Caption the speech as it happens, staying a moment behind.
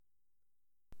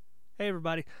Hey,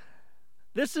 everybody.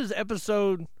 This is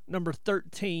episode number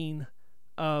 13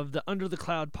 of the Under the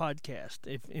Cloud podcast,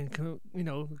 if in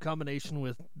combination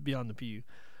with Beyond the Pew.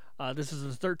 This is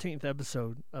the 13th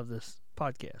episode of this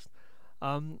podcast.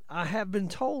 I have been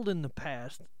told in the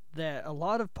past that a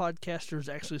lot of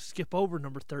podcasters actually skip over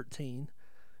number 13,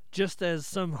 just as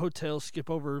some hotels skip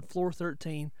over floor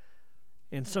 13,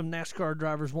 and some NASCAR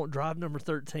drivers won't drive number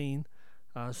 13.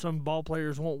 Some ball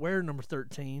players won't wear number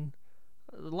 13.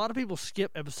 A lot of people skip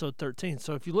episode 13.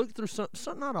 So if you look through some,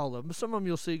 not all of them, but some of them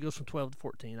you'll see it goes from 12 to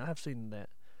 14. I have seen that.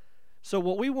 So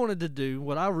what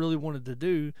I really wanted to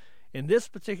do in this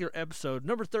particular episode,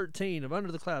 number 13 of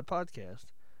Under the Cloud podcast,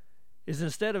 is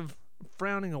instead of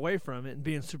frowning away from it and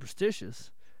being superstitious,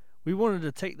 we wanted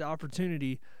to take the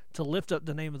opportunity to lift up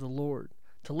the name of the Lord,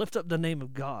 to lift up the name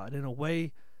of God in a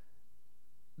way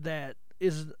that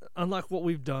is unlike what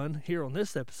we've done here on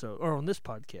this episode or on this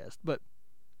podcast. But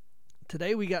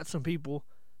today we got some people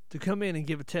to come in and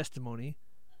give a testimony.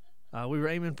 We were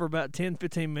aiming for about 10,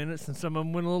 15 minutes, and some of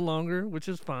them went a little longer, which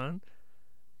is fine.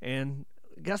 And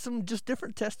got some just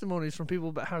different testimonies from people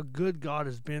about how good God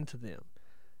has been to them.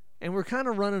 And we're kind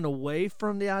of running away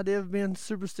from the idea of being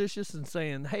superstitious and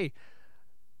saying, hey,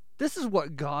 this is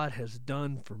what God has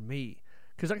done for me.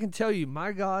 Because I can tell you,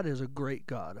 my God is a great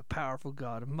God, a powerful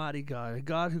God, a mighty God, a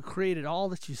God who created all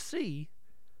that you see.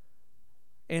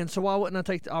 And so why wouldn't I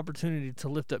take the opportunity to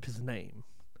lift up his name?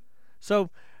 So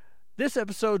this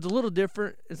episode's a little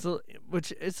different.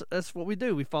 That's what we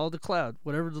do. We follow the cloud.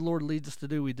 Whatever the Lord leads us to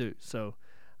do, we do. So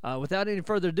without any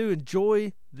further ado,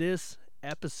 enjoy this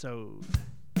episode.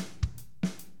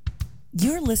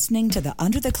 You're listening to the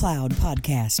Under the Cloud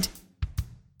podcast.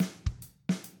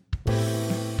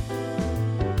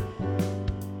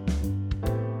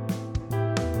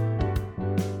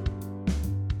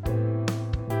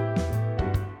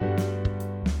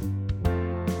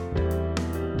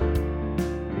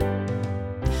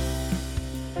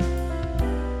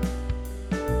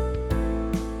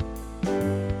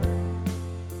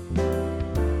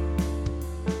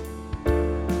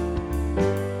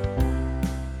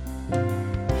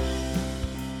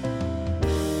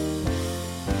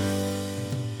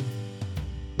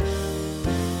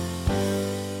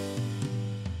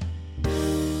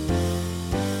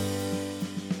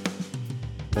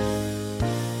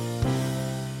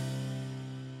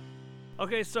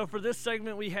 Okay, so for this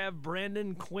segment, we have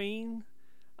Brandon Queen.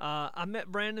 I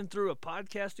met Brandon through a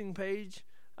podcasting page,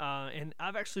 and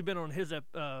I've actually been on his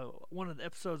one of the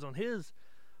episodes on his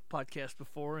podcast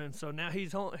before, and so now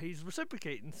he's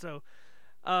reciprocating. So,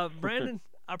 Brandon,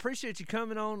 I appreciate you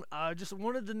coming on. I just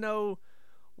wanted to know,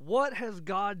 what has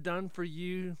God done for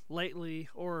you lately,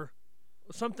 or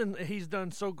something that he's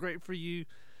done so great for you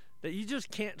that you just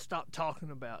can't stop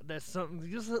talking about? That's something.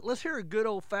 Let's hear a good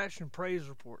old-fashioned praise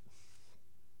report.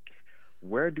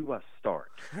 Where do I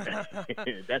start?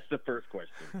 That's the first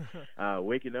question.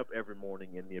 Waking up every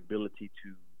morning and the ability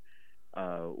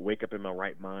to wake up in my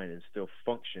right mind and still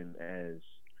function as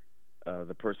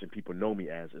the person people know me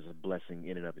as is a blessing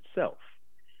in and of itself.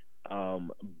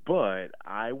 But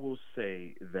I will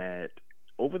say that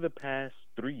over the past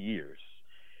 3 years,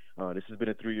 this has been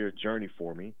a 3-year journey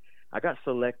for me. I got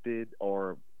selected,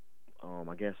 or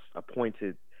I guess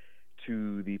appointed,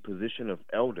 to the position of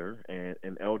elder, and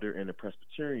an elder in the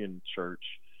Presbyterian Church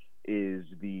is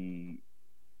the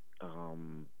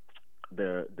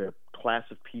class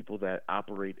of people that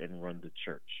operate and run the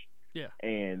church. Yeah.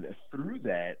 And through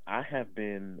that, I have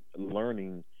been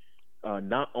learning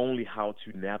not only how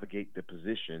to navigate the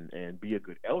position and be a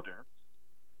good elder,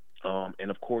 and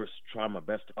of course try my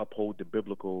best to uphold the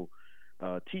biblical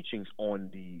teachings on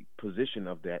the position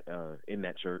of that in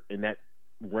that church, in that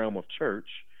realm of church.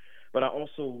 But I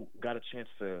also got a chance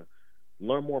to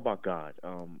learn more about God,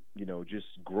 just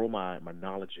grow my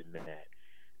knowledge in that.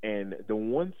 And the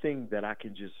one thing that I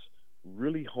can just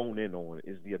really hone in on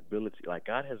is the ability, like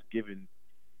God has given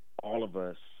all of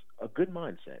us a good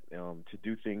mindset to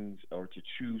do things or to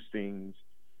choose things.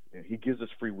 He gives us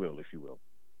free will, if you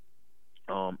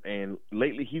will. And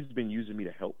lately he's been using me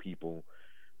to help people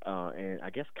and I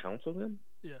guess counsel them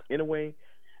in a way.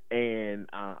 And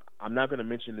I'm not going to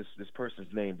mention this person's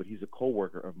name, but he's a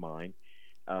coworker of mine,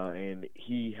 and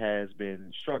he has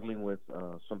been struggling with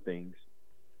some things.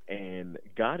 And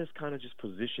God has kind of just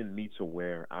positioned me to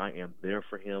where I am there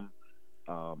for him.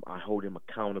 I hold him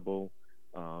accountable.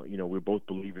 We're both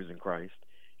believers in Christ,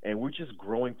 and we're just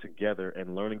growing together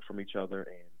and learning from each other.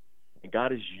 And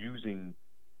God is using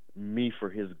me for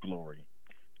his glory.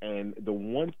 And the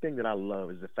one thing that I love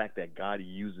is the fact that God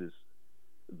uses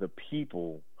the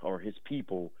people, or his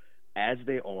people, as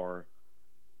they are,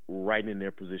 right in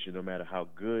their position, no matter how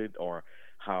good or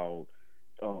how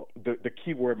the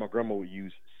key word my grandma would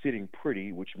use, sitting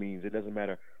pretty, which means it doesn't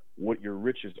matter what your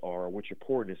riches are or what your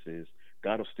poorness is,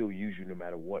 God will still use you no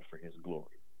matter what for his glory.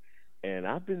 And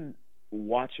I've been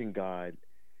watching God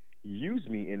use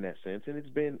me in that sense, and it's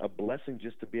been a blessing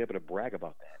just to be able to brag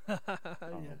about that. Yeah.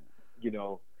 You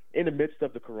know, in the midst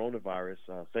of the coronavirus,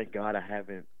 thank God I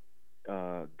haven't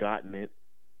gotten it.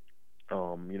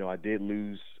 You know, I did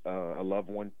lose a loved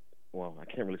one. Well, I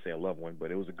can't really say a loved one,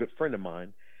 but it was a good friend of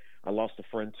mine. I lost a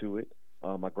friend to it.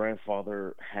 My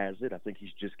grandfather has it. I think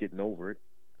he's just getting over it.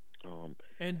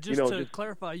 And just to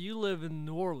clarify, you live in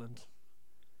New Orleans,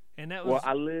 and that was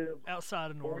I live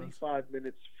outside of New Orleans. 45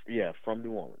 minutes, from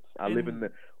New Orleans. I live in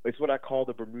it's what I call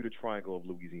the Bermuda Triangle of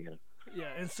Louisiana. Yeah,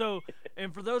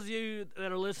 and for those of you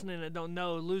that are listening that don't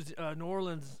know, New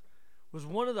Orleans was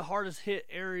one of the hardest hit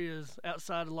areas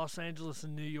outside of Los Angeles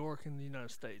and New York in the United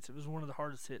States. It was one of the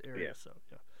hardest hit areas. Yeah.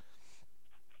 So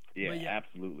yeah,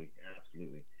 absolutely.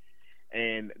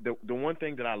 And the one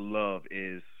thing that I love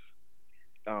is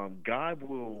God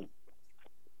will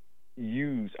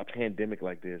use a pandemic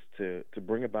like this to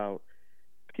bring about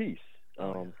peace.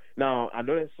 Now, I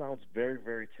know that sounds very,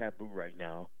 very taboo right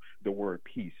now, the word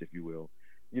peace, if you will.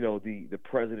 You know, the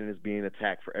president is being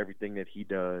attacked for everything that he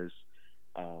does.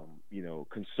 You know,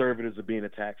 conservatives are being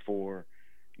attacked for,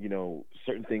 you know,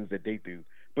 certain things that they do.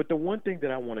 But the one thing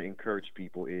that I want to encourage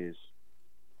people is,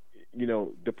 you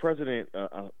know, the president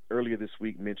earlier this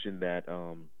week mentioned that,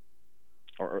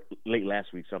 or late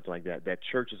last week, something like that, that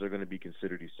churches are going to be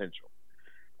considered essential,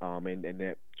 and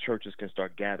that churches can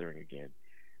start gathering again.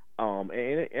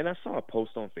 And I saw a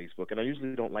post on Facebook, and I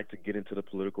usually don't like to get into the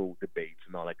political debates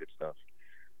and all that good stuff,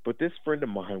 but this friend of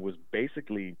mine was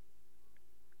basically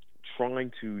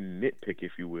trying to nitpick,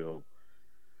 if you will,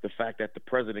 the fact that the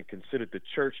president considered the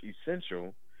church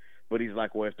essential, but he's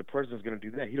like, well, if the president's going to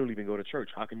do that, he don't even go to church.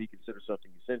 How can he consider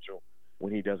something essential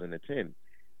when he doesn't attend?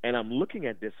 And I'm looking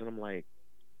at this, and I'm like,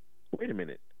 wait a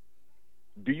minute.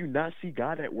 Do you not see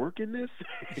God at work in this?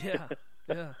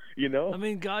 Yeah. You know? I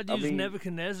mean, God used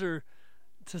Nebuchadnezzar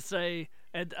to say,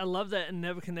 and I love that in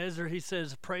Nebuchadnezzar, he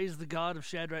says, praise the God of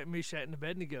Shadrach, Meshach, and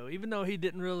Abednego. Even though he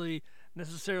didn't really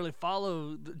necessarily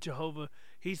follow Jehovah,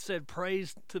 he said,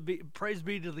 praise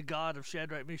be to the God of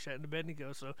Shadrach, Meshach, and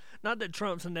Abednego. So not that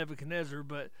Trump's a Nebuchadnezzar,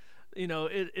 but, you know,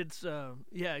 it's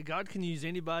God can use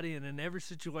anybody and in every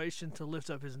situation to lift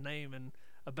up his name. And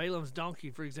a Balaam's donkey,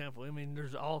 for example. I mean,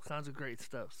 there's all kinds of great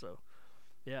stuff. So,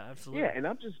 yeah, absolutely. Yeah, and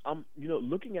I'm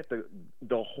looking at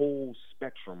the whole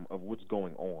spectrum of what's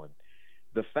going on.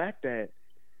 The fact that,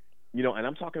 you know, and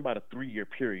I'm talking about a 3-year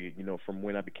period, you know, from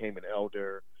when I became an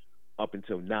elder up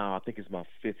until now. I think it's my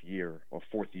 5th year or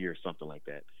 4th year, something like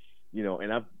that. You know,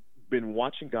 and I've been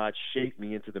watching God shape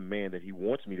me into the man that he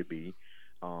wants me to be,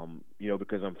 you know,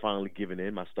 because I'm finally giving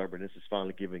in. My stubbornness is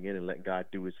finally giving in and letting God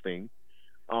do his thing.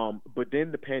 But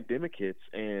then the pandemic hits,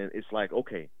 and it's like,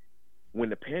 okay, when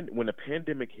the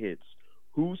pandemic hits,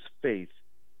 whose faith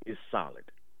is solid?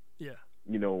 Yeah.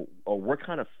 You know, or what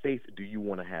kind of faith do you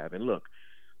want to have? And look,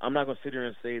 I'm not going to sit here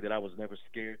and say that I was never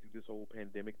scared through this whole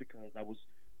pandemic, because I was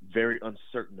very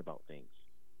uncertain about things.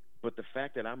 But the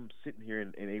fact that I'm sitting here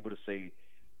and able to say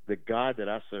the God that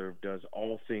I serve does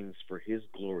all things for his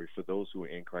glory for those who are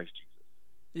in Christ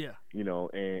Jesus. Yeah. You know,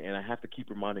 and I have to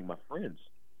keep reminding my friends,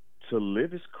 to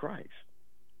live is Christ,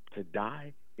 to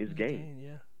die is gain.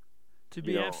 Yeah. To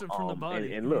be absent from the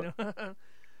body. And look, you know?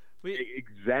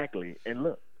 exactly. And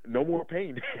look, no more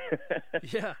pain.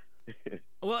 Yeah.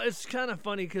 Well, it's kind of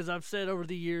funny because I've said over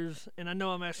the years, and I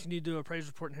know I'm asking you to do a praise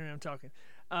report, and here I'm talking.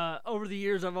 Over the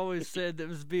years, I've always said that it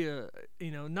would be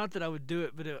not that I would do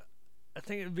it, but I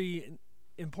think it would be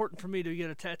important for me to get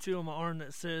a tattoo on my arm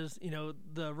that says, you know,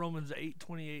 the Romans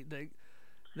 8:28, that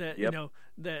Yep. you know,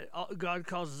 that God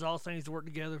causes all things to work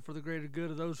together for the greater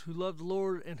good of those who love the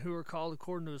Lord and who are called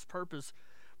according to his purpose.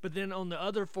 But then on the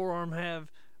other forearm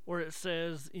have where it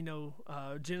says, you know,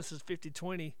 Genesis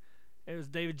 50:20. It was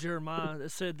David Jeremiah that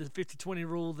said the 50-20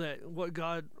 rule, that what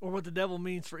the devil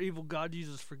means for evil, God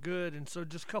uses for good. And so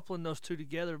just coupling those two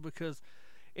together, because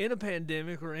in a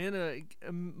pandemic or in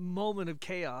a moment of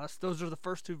chaos, those are the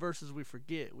first two verses we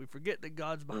forget. We forget that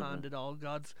God's behind it all.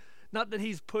 God's not that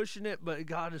he's pushing it, but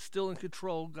God is still in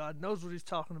control. God knows what he's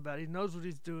talking about. He knows what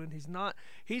he's doing. He's not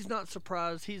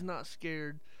surprised. He's not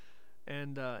scared.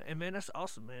 And man, that's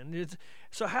awesome, man.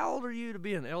 So how old are you to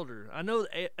be an elder? I know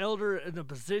elder in a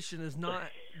position is not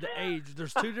the age.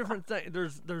 There's two different things.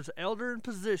 There's elder in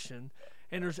position,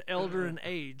 and there's elder in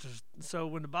age. So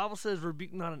when the Bible says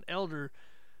rebuke not an elder,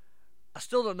 I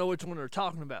still don't know which one they're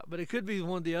talking about, but it could be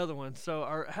one of the other ones.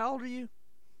 So how old are you?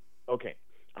 Okay.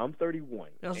 I'm 31.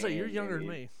 I'll say you're younger than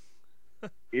me.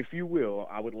 If you will,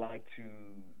 I would like to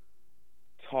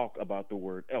talk about the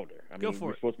word elder. I mean,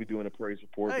 we're supposed to be doing a praise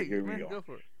report, but here we are. Go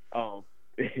for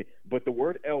it. But the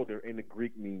word elder in the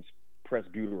Greek means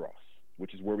presbyteros,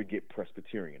 which is where we get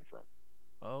Presbyterian from.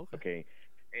 Oh, okay.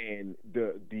 And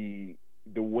the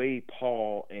way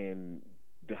Paul and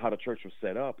how the church was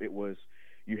set up, it was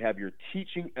you have your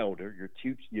teaching elder,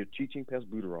 your teaching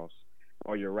presbyteros,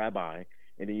 or your rabbi,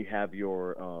 and then you have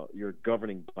your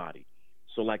governing body.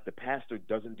 So like the pastor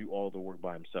doesn't do all the work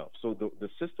by himself. So the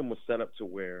system was set up to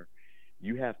where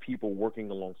you have people working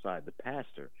alongside the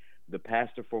pastor. The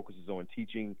pastor focuses on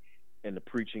teaching and the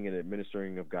preaching and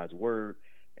administering of God's word,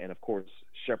 and of course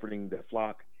shepherding the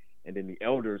flock. And then the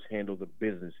elders handle the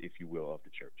business, if you will, of the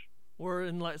church. Or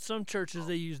in like some churches,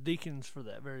 they use deacons for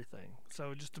that very thing.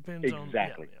 So it just depends on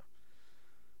exactly.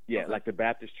 Yeah, okay. Like the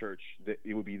Baptist church,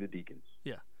 it would be the deacons.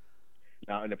 Yeah.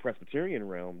 Now in the Presbyterian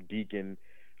realm, deacon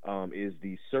is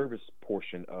the service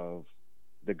portion of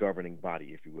the governing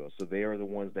body, if you will. So they are the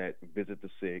ones that visit the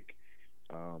sick.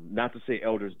 Not to say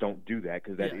elders don't do that,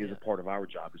 because that is a part of our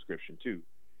job description too.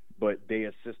 But they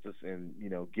assist us in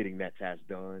getting that task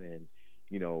done and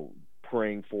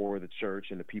praying for the church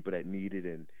and the people that need it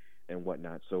and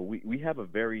whatnot. So we have a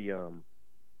very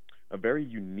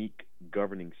unique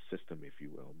governing system, if you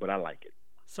will, but I like it.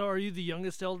 So are you the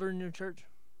youngest elder in your church?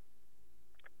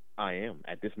 I am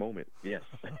at this moment, yes.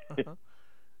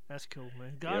 That's cool,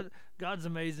 man. God's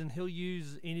amazing. He'll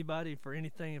use anybody for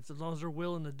anything as long as they're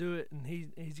willing to do it, and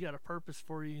he's got a purpose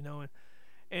for you,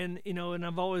 and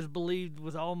I've always believed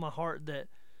with all my heart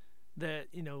that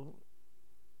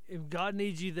if God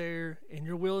needs you there and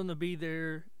you're willing to be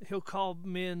there, he'll call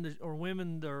men or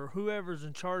women or whoever's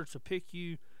in charge to pick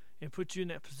you and put you in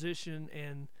that position,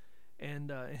 and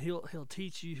he'll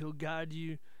teach you, he'll guide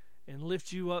you and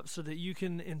lift you up so that you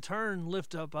can in turn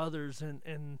lift up others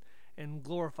and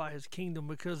glorify his kingdom.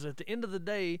 Because at the end of the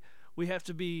day, we have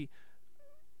to be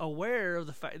aware of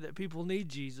the fact that people need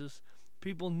Jesus.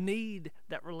 People need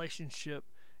that relationship,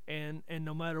 and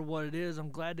no matter what it is,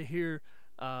 I'm glad to hear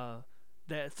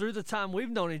that through the time we've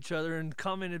known each other and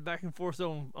commented back and forth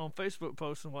on Facebook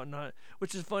posts and whatnot,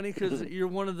 which is funny because you're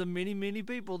one of the many, many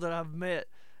people that I've met,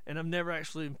 and I've never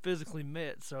actually physically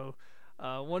met. So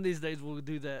one of these days we'll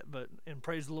do that, and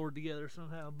praise the Lord together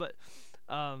somehow. But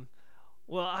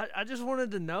well, I just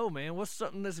wanted to know, man, what's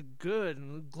something that's good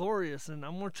and glorious, and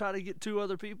I'm gonna try to get 2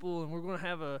 other people, and we're gonna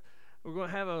have a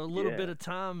little bit of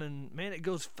time, and man, it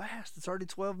goes fast. It's already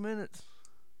 12 minutes.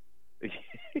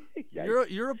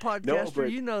 You're a podcaster,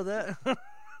 but you know that.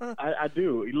 I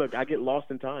do. Look, I get lost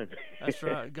in time. That's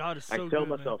right. God is so good. I tell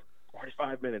myself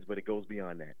 45 minutes, but it goes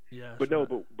beyond that. Yeah. But no,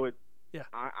 right. but yeah,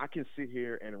 I can sit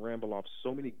here and ramble off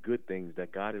so many good things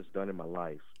that God has done in my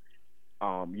life.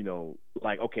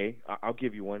 Like, okay, I'll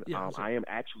give you one. Yeah, I am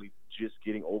actually just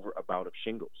getting over a bout of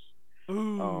shingles.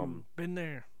 Ooh, been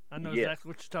there. I know exactly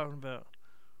what you're talking about.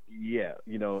 Yeah,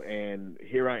 and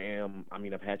here I am. I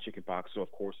mean, I've had chickenpox, so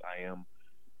of course I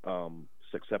am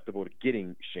susceptible to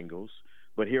getting shingles.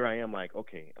 But here I am, like,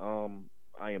 okay,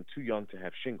 I am too young to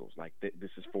have shingles. Like,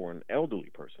 this is for an elderly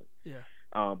person. Yeah.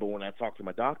 But when I talk to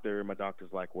my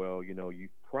doctor's like, well, you've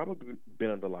probably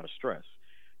been under a lot of stress.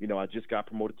 I just got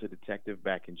promoted to detective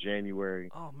back in January.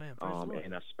 Oh man,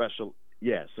 and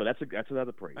so that's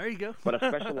another praise. There you go. But I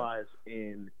specialize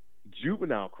in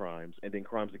juvenile crimes and then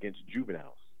crimes against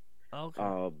juveniles.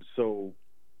 Okay. So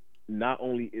not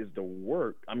only is the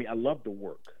work, I mean, I love the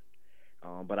work,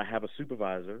 but I have a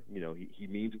supervisor. He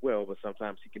means well, but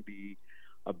sometimes he can be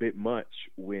a bit much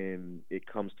when it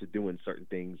comes to doing certain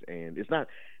things. And it's not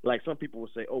like some people will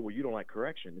say, oh, well, you don't like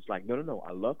correction. It's like, no,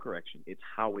 I love correction. It's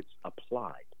how it's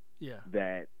applied. Yeah.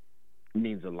 That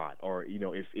means a lot. Or,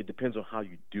 if it depends on how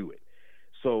you do it.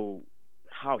 So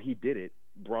how he did it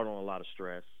brought on a lot of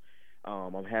stress.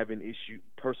 I'm having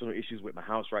personal issues with my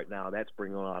house right now. That's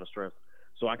bringing on a lot of stress.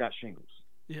 So I got shingles.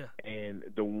 Yeah. And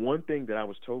the one thing that I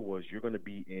was told was you're going to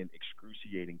be in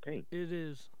excruciating pain. It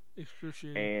is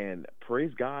excruciating. And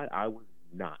praise God, I was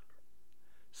not.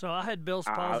 So I had Bell's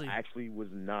palsy. I actually was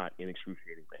not in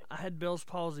excruciating pain. I had Bell's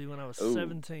palsy when I was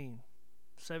 17.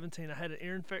 I had an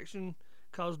ear infection,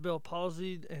 caused Bell's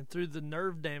palsy, and through the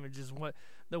nerve damage is one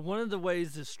of the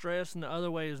ways is stress, and the other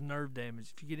way is nerve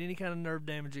damage. If you get any kind of nerve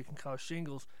damage, it can cause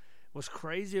shingles. What's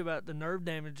crazy about the nerve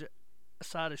damage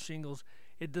side of shingles,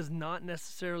 it does not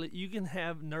necessarily. You can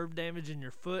have nerve damage in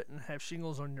your foot and have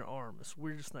shingles on your arm. It's the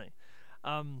weirdest thing.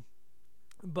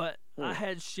 But I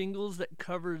had shingles that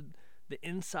covered the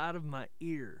inside of my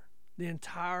ear. The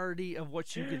entirety of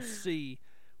what you could see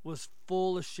was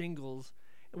full of shingles,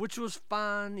 which was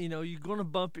fine. You're going to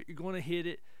bump it, you're going to hit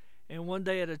it, And one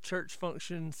day at a church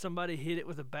function, somebody hit it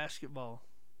with a basketball.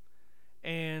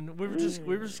 And we were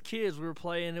just kids. We were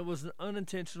playing. It was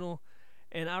unintentional.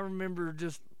 And I remember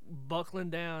just buckling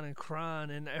down and crying.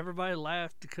 And everybody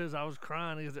laughed because I was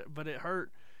crying, but it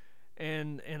hurt.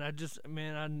 And I just,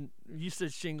 man, you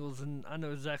said shingles, and I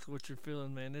know exactly what you're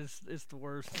feeling, man. It's the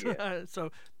worst. Yeah.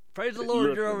 So praise the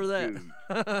Lord, you're over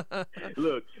that.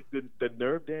 Look, the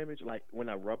nerve damage, like when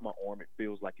I rub my arm, it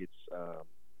feels like it's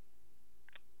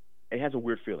it has a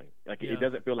weird feeling. Like it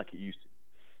doesn't feel like it used to.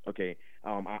 Okay,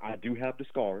 I do have the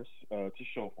scars to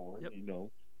show for it. Yep.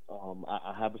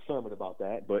 I have a sermon about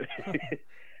that, but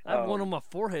I have one on my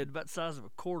forehead about the size of a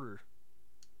quarter.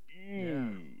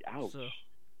 Yeah. Ouch. So.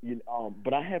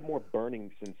 But I had more burning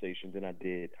sensation than I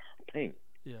did pain.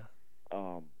 Yeah.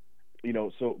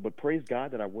 But praise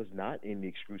God that I was not in the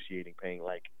excruciating pain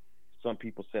like some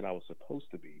people said I was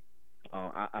supposed to be.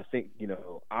 I think,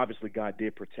 obviously God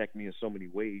did protect me in so many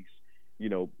ways.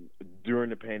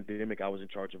 During the pandemic, I was in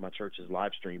charge of my church's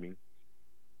live streaming.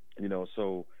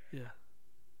 So yeah.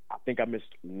 I think I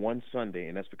missed one Sunday,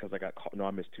 and that's because I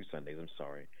missed 2 Sundays. I'm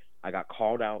sorry. I got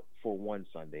called out for one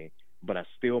Sunday, but I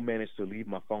still managed to leave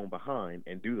my phone behind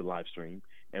and do the live stream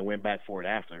and went back for it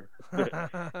after. And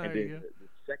then the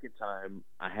second time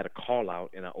I had a call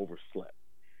out and I overslept.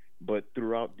 But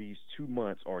throughout these 2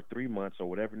 months or 3 months or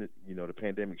whatever, the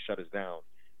pandemic shut us down,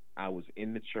 I was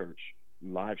in the church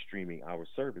live streaming our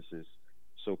services.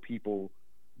 So people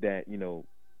that,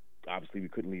 obviously we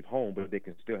couldn't leave home, but they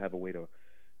can still have a way to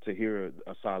hear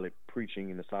a solid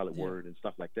preaching and a solid word and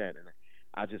stuff like that. And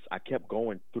I kept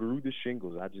going through the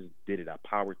shingles. I just did it. I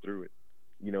powered through it,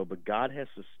 but God has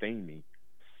sustained me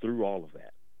through all of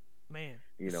that. Man,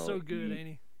 so good,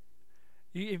 ain't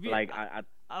he? I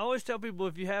always tell people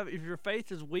if your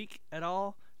faith is weak at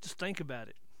all, just think about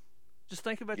it. Just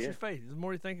think about your faith. The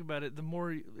more you think about it, the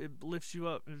more it lifts you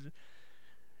up.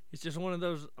 It's just one of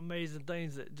those amazing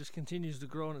things that just continues to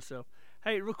grow in itself.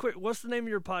 Hey, real quick, what's the name of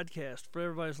your podcast for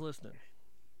everybody's listening?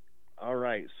 All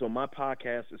right. So my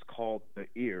podcast is called The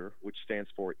Ear, which stands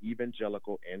for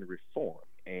Evangelical and Reform.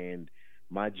 And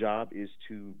my job is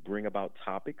to bring about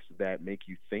topics that make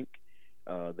you think,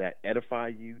 that edify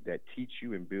you, that teach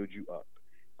you and build you up.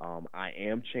 I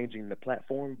am changing the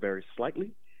platform very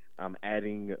slightly. I'm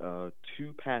adding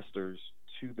 2 pastors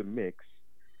to the mix.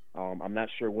 I'm not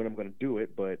sure when I'm going to do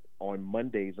it, but on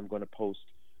Mondays I'm going to post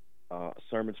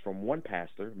sermons from one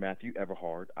pastor, Matthew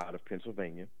Everhard, out of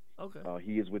Pennsylvania. Okay.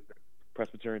 He is with the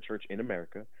Presbyterian Church in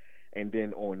America. And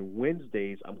then on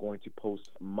Wednesdays I'm going to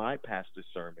post my pastor's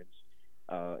sermons.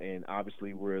 And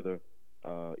obviously we're the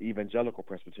Evangelical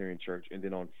Presbyterian Church. And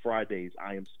then on Fridays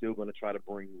I am still going to try to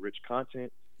bring rich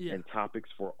content and topics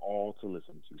for all to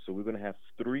listen to. So we're going to have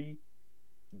 3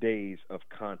 days of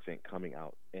content coming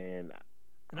out, and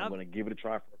I'm going to give it a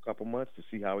try for a couple months to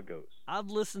see how it goes. I've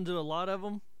listened to a lot of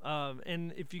them,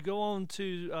 and if you go on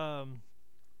to,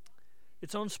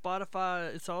 it's on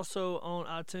Spotify. It's also on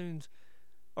iTunes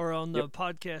or on the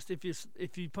podcast.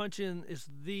 If you punch in, it's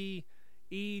the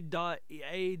E.A.R.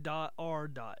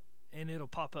 and it'll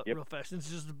pop up real fast. It's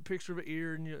just a picture of an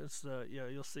ear, and you'll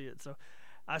see it. So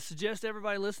I suggest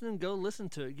everybody listening go listen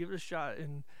to it, give it a shot,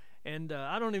 and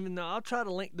I don't even know. I'll try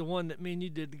to link the one that me and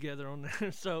you did together on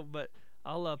there. So, but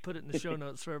I'll put it in the show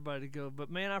notes for everybody to go.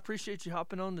 But man, I appreciate you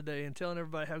hopping on today and telling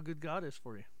everybody how good God is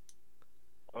for you.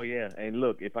 Oh yeah, and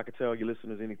look, if I could tell your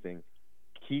listeners anything,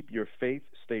 keep your faith,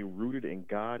 stay rooted in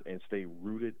God, and stay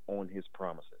rooted on His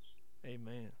promises.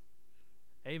 Amen.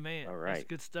 Amen. All right, that's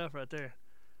good stuff right there.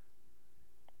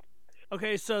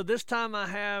 Okay, so this time I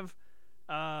have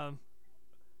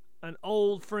an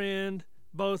old friend,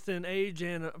 both in age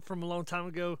and from a long time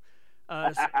ago,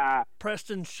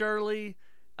 Preston Shirley.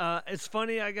 It's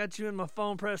funny, I got you in my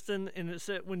phone, Preston, and it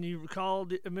said, when you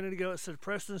called a minute ago, it said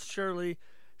Preston Shirley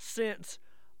since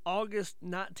August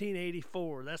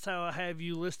 1984. That's how I have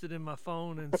you listed in my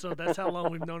phone, and so that's how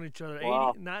long we've known each other.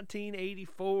 Wow.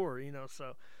 1984,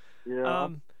 so. Yeah.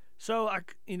 So I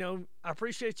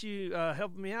appreciate you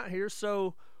helping me out here.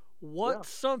 So what's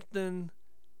something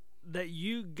that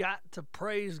you got to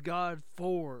praise God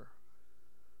for?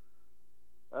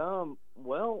 I'm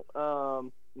going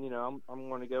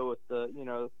to go with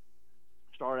the,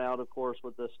 start out, of course,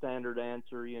 with the standard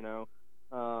answer,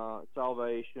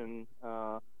 salvation,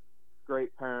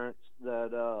 great parents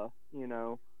that,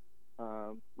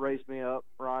 raised me up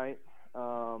right.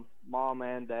 Mom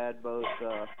and dad both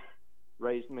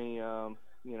raised me,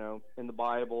 in the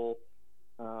Bible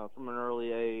from an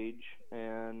early age.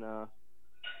 And, I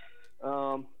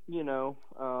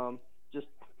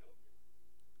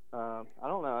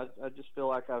don't know. I just feel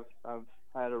like I've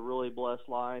had a really blessed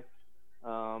life.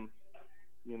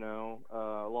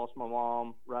 Lost my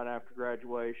mom right after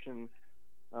graduation.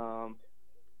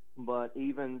 But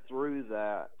even through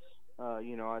that,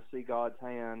 I see God's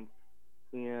hand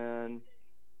in,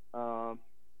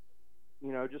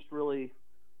 just really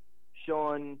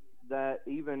showing that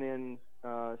even in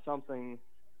something,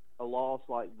 a loss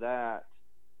like that,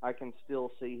 I can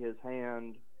still see His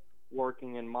hand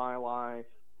working in my life,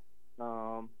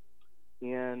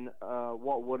 in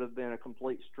what would have been a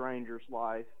complete stranger's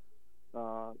life,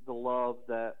 the love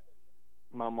that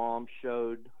my mom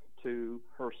showed to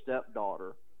her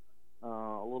stepdaughter,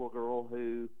 a little girl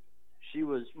who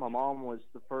my mom was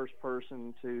the first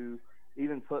person to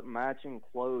even put matching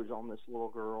clothes on this little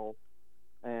girl.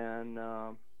 And,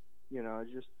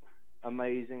 it's just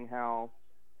amazing how,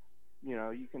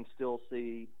 you can still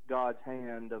see God's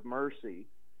hand of mercy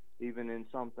even in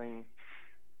something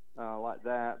like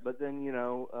that. But then,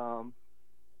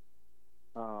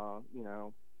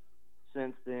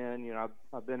 since then,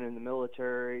 I've been in the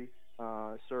military,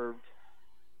 served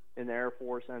in the Air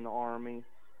Force and the Army,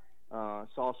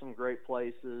 saw some great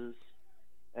places,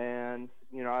 and,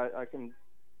 I can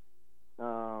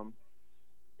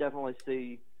definitely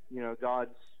see,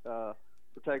 God's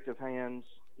protective hands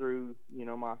through,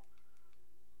 my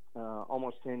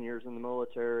almost 10 years in the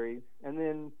military, and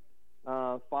then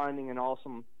finding an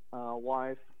awesome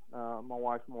wife, my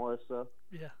wife Melissa.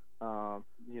 Yeah.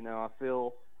 I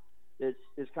feel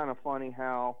it's kind of funny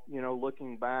how,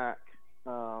 looking back,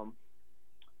 how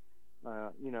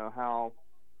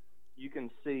you can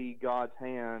see God's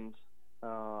hand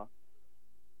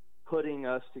putting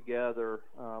us together.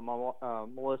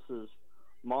 Melissa's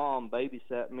mom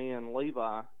babysat me and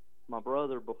Levi, my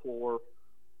brother, before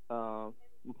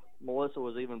Melissa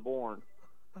was even born.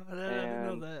 I didn't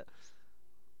know that.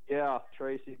 Yeah,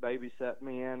 Tracy babysat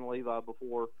me and Levi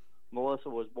before Melissa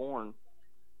was born.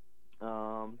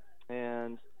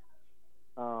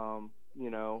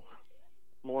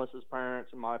 Melissa's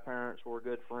parents and my parents were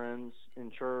good friends in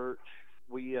church.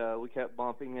 We kept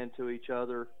bumping into each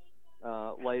other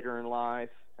later in life,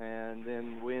 and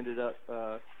then we ended up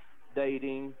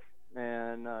dating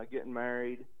and getting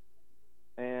married.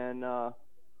 And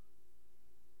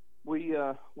we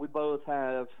both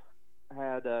have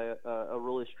had a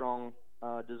really strong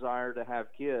desire to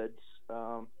have kids.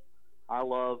 I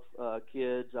love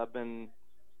kids. I've been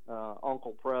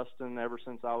Uncle Preston ever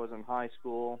since I was in high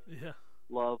school. Yeah.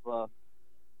 Love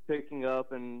picking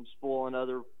up and spoiling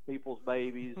other people's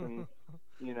babies, and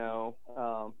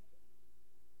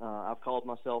I've called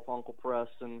myself Uncle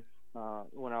Preston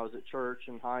when I was at church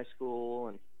and high school,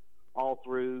 and all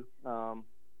through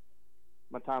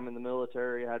my time in the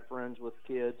military. I had friends with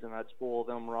kids, and I'd spoil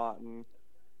them rotten,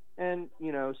 and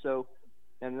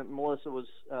and Melissa was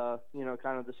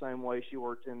kind of the same way. She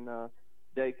worked in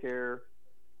daycare,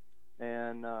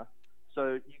 and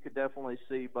so you could definitely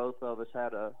see both of us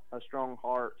had a strong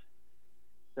heart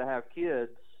to have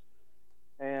kids,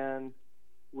 and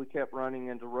we kept running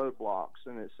into roadblocks,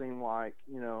 and it seemed like,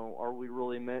 are we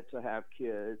really meant to have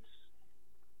kids?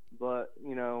 But,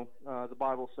 the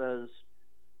Bible says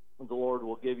the Lord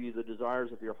will give you the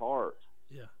desires of your heart.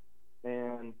 Yeah.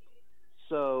 And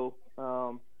so,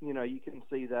 you can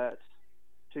see that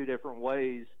two different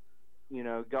ways.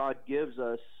 God gives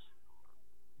us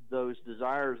those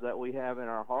desires that we have in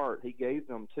our heart. He gave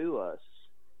them to us.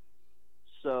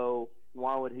 So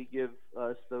why would He give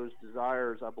us those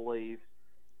desires, I believe?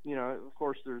 Of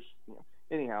course there's,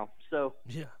 anyhow. So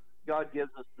yeah, God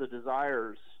gives us the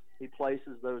desires. He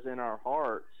places those in our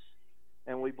hearts,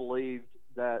 and we believed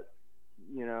that,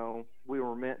 we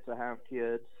were meant to have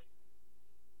kids.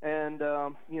 And,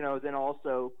 then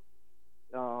also,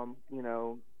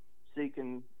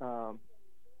 seeking,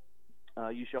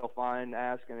 you shall find,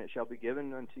 ask, and it shall be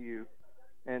given unto you.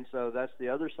 And so that's the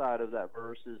other side of that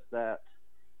verse, is that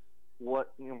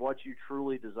what you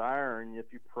truly desire, and if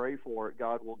you pray for it,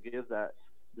 God will give that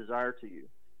desire to you.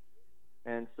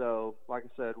 And so, like I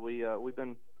said, we've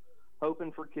been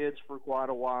hoping for kids for quite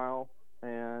a while,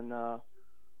 and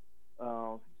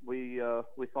we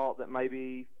thought that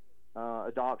maybe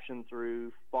adoption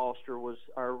through foster was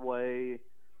our way,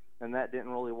 and that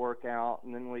didn't really work out.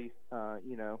 And then we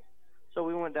so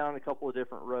we went down a couple of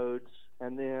different roads,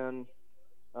 and then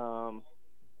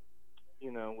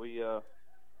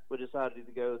we decided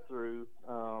to go through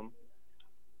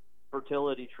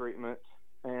fertility treatment,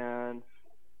 and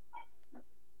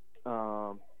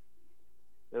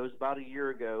it was about a year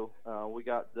ago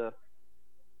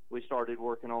we started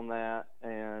working on that,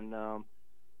 and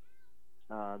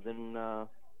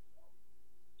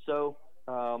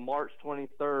March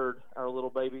 23rd, our little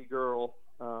baby girl,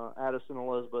 Addison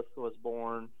Elizabeth, was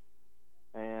born,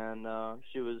 and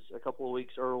she was a couple of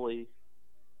weeks early,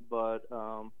 but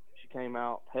she came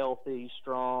out healthy,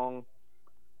 strong,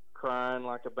 crying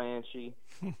like a banshee,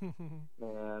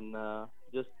 and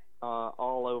just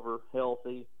all over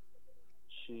healthy.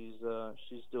 She's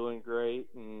doing great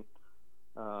and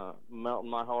melting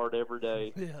my heart every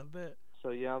day. Yeah, I bet.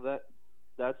 So yeah,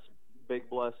 that's big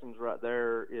blessings right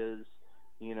there. Is,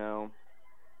 you know,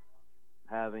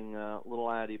 having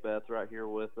little Addie Beth right here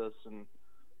with us, and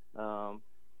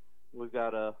we've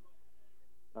got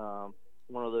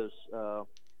one of those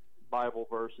Bible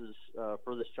verses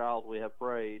for this child we have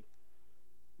prayed,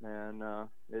 and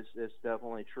it's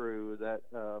definitely true that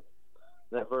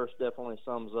that verse definitely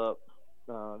sums up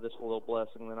this little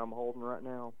blessing that I'm holding right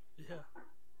now. Yeah.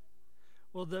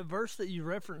 Well, the verse that you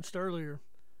referenced earlier,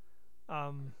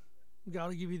 God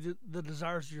will give you the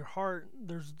desires of your heart.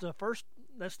 There's the first,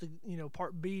 that's the, you know,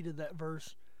 part B to that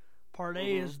verse. Part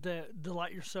A is that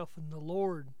delight yourself in the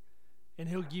Lord, and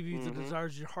He'll give you the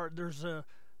desires of your heart. There's I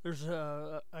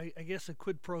guess a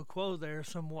quid pro quo there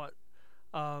somewhat.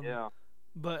 Yeah.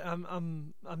 But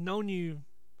I've known you.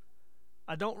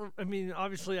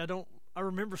 Obviously I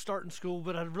remember starting school,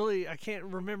 but I can't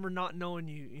remember not knowing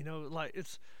you. You know, like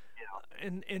it's,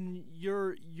 and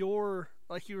your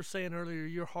like you were saying earlier,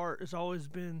 your heart has always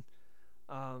been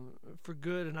for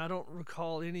good, and I don't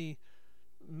recall any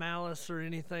malice or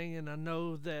anything. And I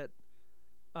know that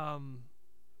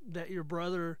that your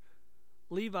brother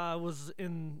Levi was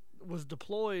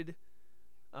deployed,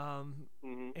 and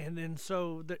then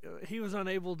so he was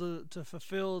unable to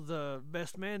fulfill the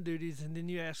best man duties, and then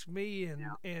you asked me,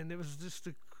 and it was just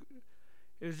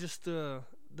the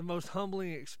most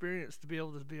humbling experience to be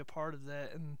able to be a part of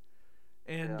that,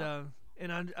 and I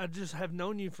just have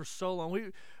known you for so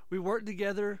long. We worked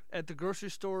together at the grocery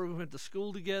store. We went to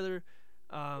school together.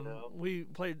 We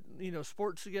played,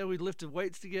 sports together. We lifted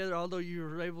weights together, although you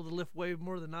were able to lift way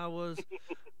more than I was,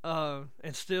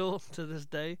 and still to this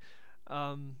day.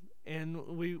 And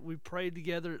we prayed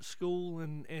together at school,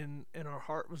 and our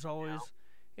heart was always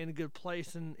in a good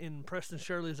place. And Preston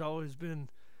Shirley has always been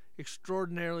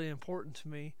extraordinarily important to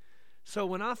me. So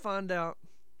when I find out,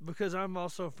 because I'm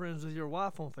also friends with your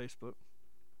wife on Facebook,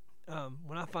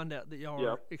 when I find out that y'all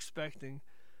are expecting,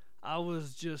 I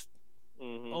was just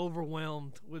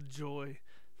overwhelmed with joy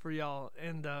for y'all,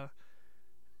 and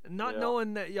not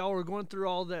knowing that y'all were going through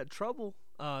all that trouble,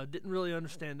 didn't really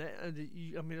understand that.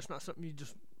 It's not something you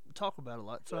just talk about a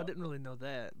lot, so I didn't really know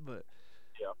that. But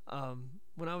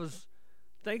when I was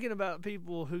thinking about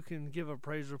people who can give a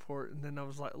praise report, and then I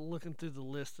was like looking through the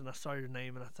list, and I saw your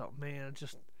name, and I thought, man,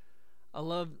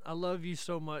 I love you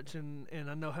so much, and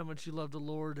I know how much you love the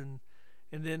Lord, and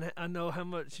then I know how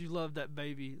much you love that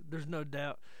baby. There's no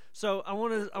doubt. So I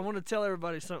want to tell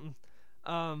everybody something.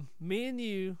 Me and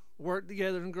you worked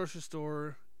together in the grocery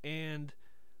store, and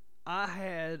I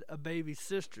had a baby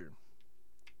sister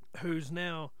who's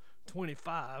now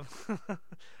 25,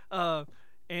 and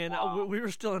we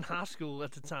were still in high school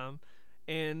at the time,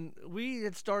 and we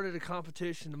had started a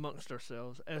competition amongst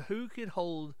ourselves at who could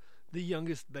hold the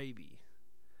youngest baby,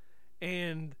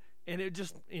 and it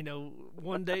just,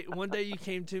 one day you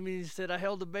came to me and you said, I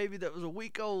held a baby that was a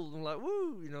week old. I'm like,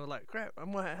 woo, like, crap,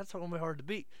 that's going to be hard to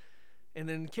beat. And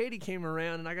then Katie came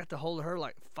around, and I got to hold her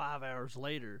like 5 hours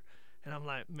later. And I'm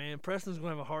like, man, Preston's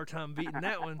going to have a hard time beating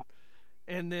that one.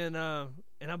 And then,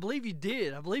 and I believe you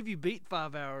did. I believe you beat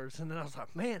 5 hours. And then I was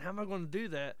like, man, how am I going to do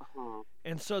that?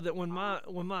 And so that when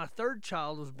my third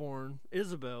child was born,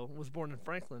 Isabel was born in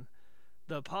Franklin,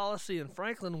 the policy in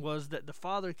Franklin was that the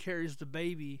father carries the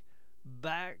baby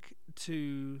back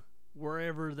to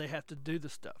wherever they have to do the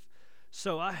stuff.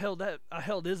 So I held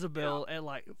Isabel at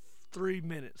like 4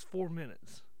 minutes,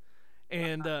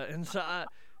 and so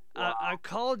I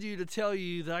called you to tell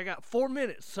you that I got 4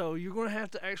 minutes, so you're going to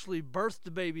have to actually birth the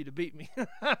baby to beat me.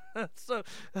 So,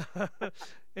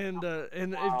 and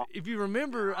if you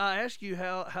remember, I asked you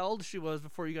how old she was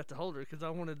before you got to hold her, because I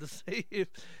wanted to see if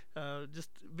just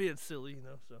being silly,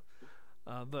 So.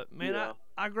 But man,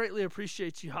 I greatly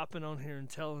appreciate you hopping on here and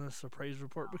telling us a praise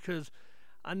report, because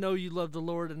I know you love the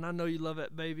Lord, and I know you love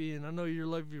that baby, and I know you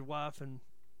love your wife, and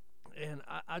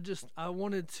I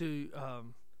wanted to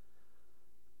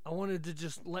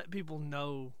just let people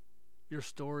know your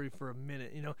story for a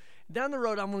minute. Down the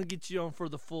road I'm going to get you on for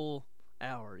the full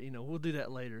hour. We'll do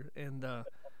that later, and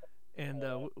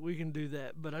we can do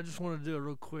that. But I just want to do a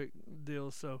real quick deal.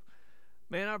 So,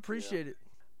 man, I appreciate it.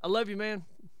 I love you, man.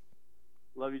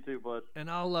 Love you too, bud. And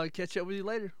I'll catch up with you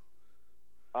later.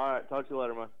 All right, talk to you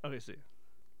later, man. Okay, see you.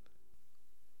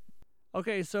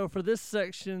 Okay, so for this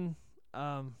section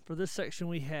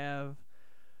we have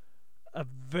a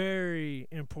very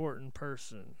important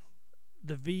person,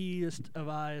 the V'est of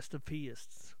I'est of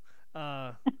P'ests.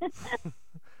 And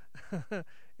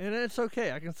it's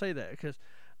okay, I can say that, because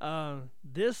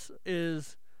this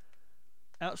is,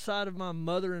 outside of my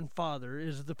mother and father,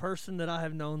 is the person that I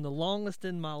have known the longest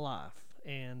in my life.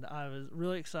 And I was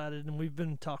really excited, and we've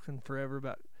been talking forever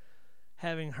about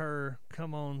having her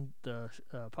come on the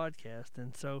podcast.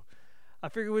 And so I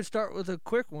figured we'd start with a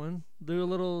quick one, do a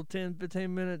little 10,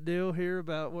 15-minute deal here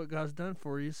about what God's done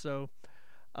for you. So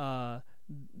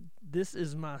this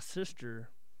is my sister,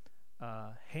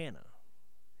 Hannah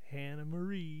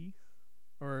Marie,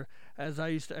 or as I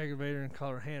used to aggravate her and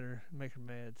call her Hannah, make her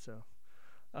mad. So,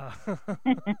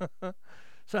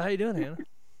 so how you doing, Hannah?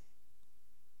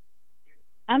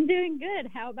 I'm doing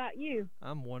good. How about you?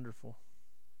 I'm wonderful.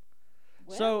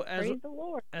 Well, So praise the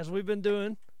Lord. as we've been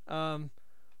doing,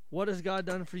 what has God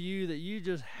done for you that you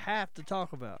just have to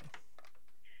talk about?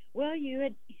 Well, you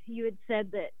had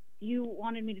said that you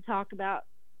wanted me to talk about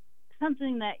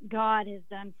something that God has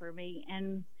done for me,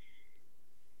 and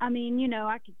I mean,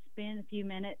 I could spend a few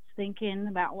minutes thinking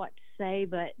about what to say,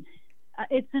 but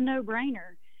it's a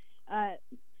no-brainer.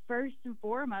 First and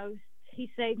foremost, He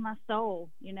saved my soul,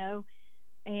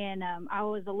 and I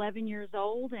was 11 years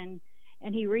old, and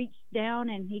He reached down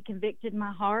and He convicted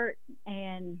my heart,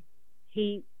 and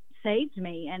He saved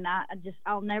me. And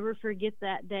I'll never forget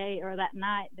that day or that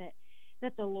night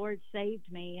that the Lord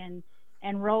saved me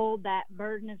and rolled that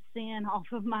burden of sin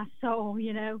off of my soul,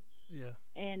 Yeah.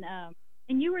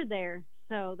 And you were there,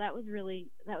 so that was a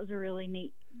really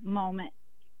neat moment.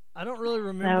 I don't really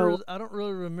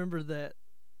remember that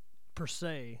per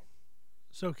se.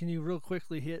 So can you real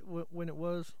quickly hit when it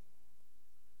was?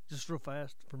 Just real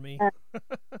fast for me.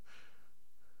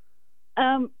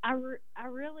 I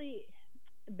really,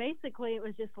 basically, it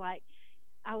was just like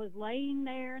I was laying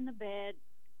there in the bed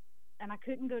and I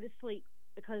couldn't go to sleep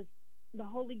because the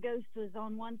Holy Ghost was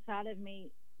on one side of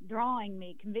me, drawing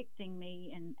me, convicting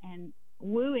me, and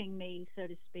wooing me, so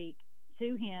to speak,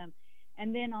 to Him.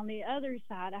 And then on the other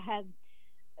side, I had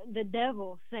the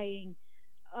devil saying,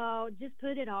 "Oh, just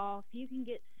put it off. You can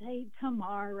get saved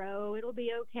tomorrow. It'll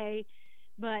be okay."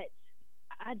 But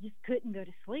I just couldn't go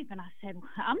to sleep. And I said,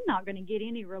 I'm not going to get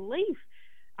any relief.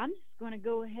 I'm just going to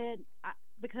go ahead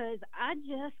because I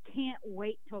just can't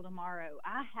wait till tomorrow.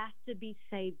 I have to be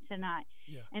saved tonight.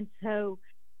 Yeah. And so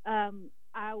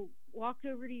I walked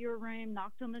over to your room,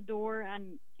 knocked on the door,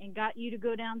 and got you to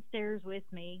go downstairs with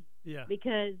me. Yeah.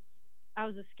 Because I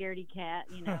was a scaredy cat,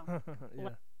 Yeah.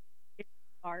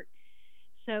 Part.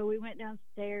 So we went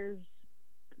downstairs,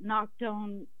 knocked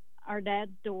on our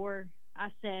dad's door. I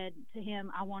said to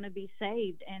him, I want to be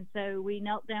saved. And so we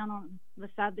knelt down on the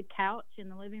side of the couch in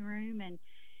the living room, and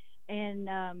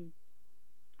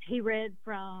he read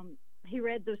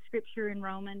the scripture in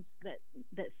Romans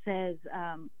that says,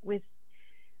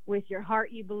 with your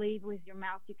heart you believe, with your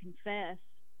mouth you confess,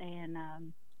 and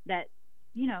that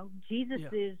Jesus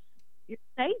is your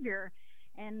Savior,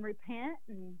 and repent,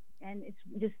 and it's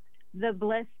just the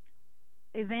blessed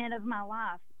event of my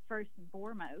life, first and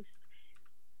foremost.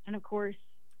 And of course,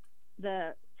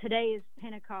 today is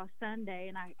Pentecost Sunday,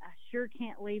 and I sure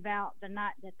can't leave out the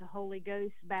night that the Holy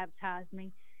Ghost baptized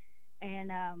me.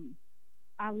 And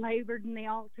I labored in the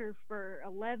altar for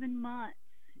 11 months,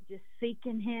 just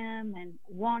seeking Him and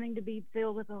wanting to be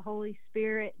filled with the Holy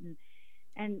Spirit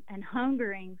and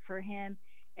hungering for Him.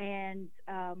 And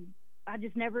I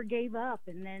just never gave up.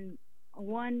 And then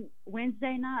one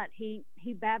Wednesday night, he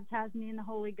baptized me in the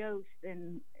Holy Ghost,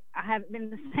 and I haven't been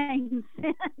the same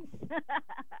since.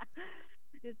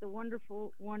 It's a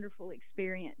wonderful, wonderful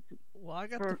experience. Well, I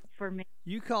got for me.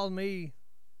 You called me.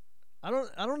 I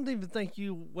don't even think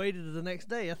you waited to the next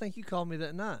day. I think you called me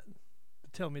that night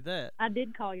to tell me that. I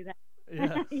did call you that.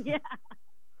 Yeah. Yeah.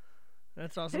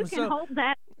 That's awesome. Who can hold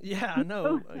that? Yeah, I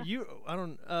know. I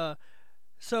don't.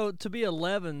 So to be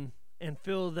 11 and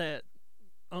feel that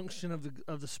unction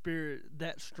of the Spirit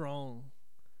that strong,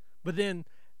 but then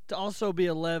to also be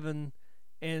 11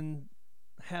 and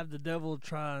have the devil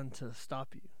trying to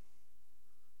stop you.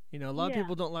 A lot of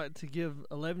people don't like to give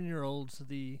 11-year-olds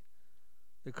the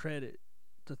credit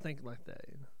to think like that.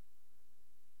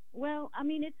 Well, I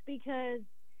mean, it's because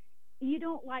you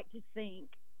don't like to think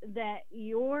that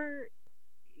your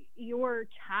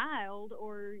child,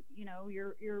 or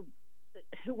your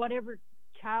whatever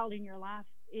child in your life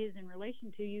is in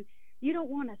relation to you, you don't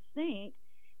want to think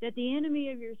that the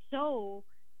enemy of your soul,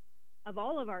 of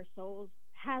all of our souls,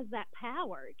 has that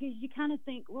power, because you kind of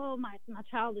think, well, my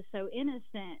child is so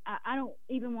innocent. I don't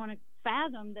even want to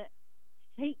fathom that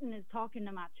Satan is talking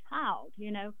to my child,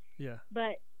 Yeah.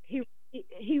 But he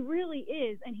he really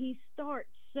is, and he starts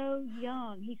so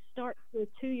young. He starts with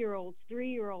 2-year-olds,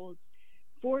 3-year-olds,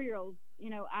 4-year-olds.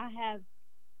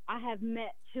 I have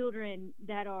met children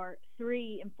that are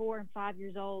 3 and 4 and 5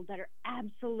 years old that are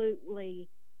absolutely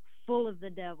full of the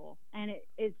devil, and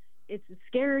it's a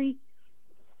scary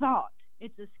thought.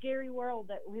 It's a scary world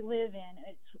that we live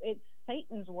in. It's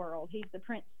Satan's world. He's the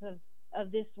prince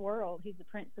of this world. He's the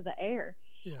prince of the air,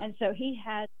 and so he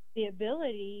has the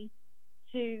ability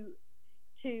to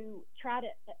try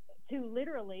to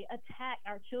literally attack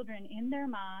our children in their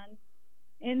minds,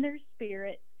 in their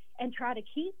spirit, and try to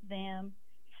keep them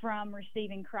from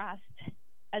receiving Christ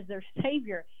as their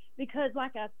Savior. Because,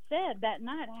 like I said, that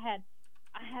night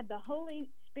I had the Holy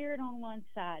Spirit on one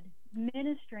side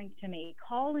ministering to me,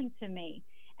 calling to me,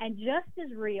 and just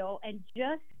as real and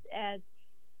just as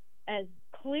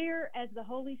clear as the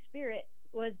Holy Spirit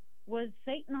was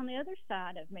Satan on the other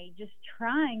side of me, just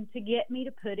trying to get me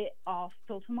to put it off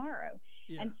till tomorrow.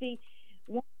 And see,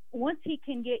 once he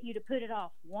can get you to put it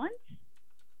off once,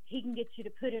 he can get you to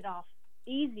put it off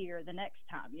easier the next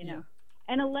time, you know.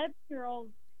 And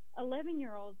 11-year-olds,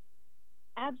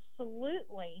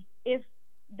 absolutely, if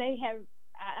they have,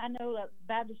 I know that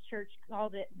Baptist Church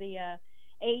called it the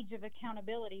age of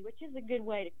accountability, which is a good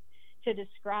way to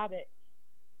describe it.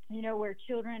 You know, where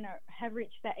children have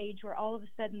reached that age where all of a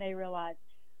sudden they realize,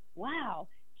 wow,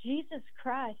 Jesus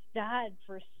Christ died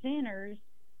for sinners,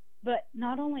 but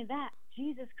not only that,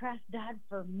 Jesus Christ died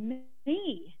for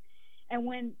me. And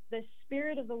when the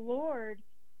Spirit of the Lord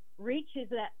reaches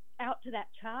that out to that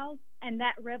child, and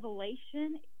that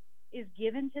revelation is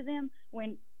given to them,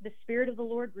 when the Spirit of the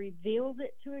Lord reveals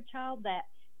it to a child that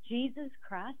Jesus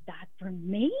Christ died for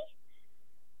me,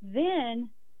 then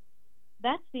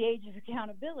that's the age of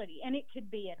accountability. And it could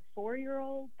be at a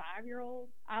 4-year-old, 5-year-old.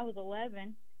 I was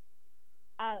 11.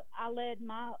 I led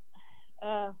my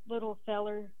little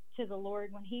feller to the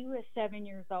Lord when he was 7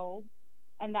 years old,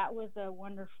 and that was a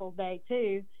wonderful day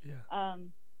too.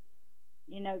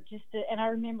 You know, and I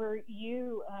remember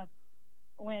you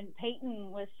when Peyton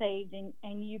was saved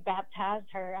and you baptized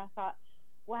her. I thought,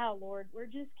 wow, Lord, we're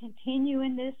just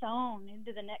continuing this on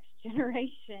into the next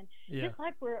generation, just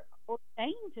like we're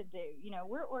ordained to do. You know,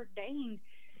 we're ordained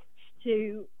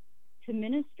to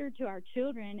minister to our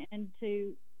children and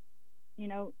to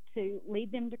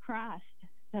lead them to Christ.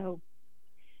 So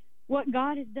what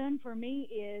God has done for me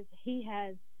is he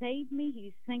has saved me,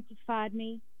 he's sanctified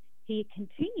me, he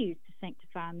continues to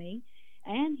sanctify me,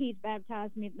 and he's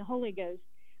baptized me in the Holy Ghost.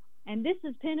 And this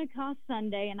is Pentecost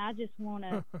Sunday, and I just want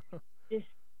to just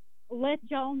let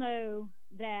y'all know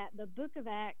that the book of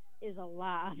Acts is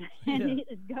alive, and it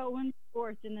is going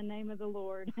forth in the name of the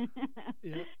Lord.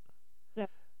 So.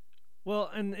 Well,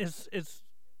 and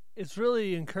it's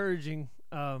really encouraging.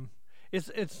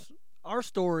 It's our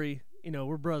story. You know,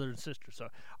 we're brother and sister, so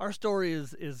our story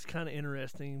is kind of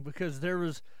interesting because there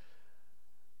was.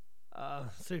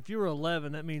 So if you were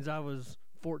 11, that means I was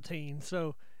 14.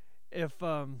 So if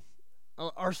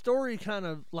our story kind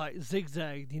of like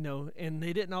zigzagged, you know, and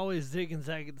they didn't always zig and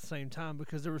zag at the same time,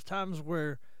 because there was times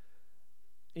where,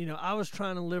 you know, I was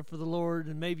trying to live for the Lord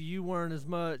and maybe you weren't as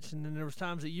much, and then there was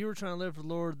times that you were trying to live for the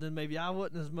Lord, then maybe I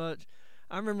wasn't as much.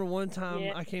 I remember one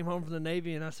time I came home from the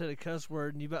Navy and I said a cuss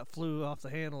word and you about flew off the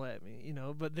handle at me, you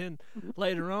know. But then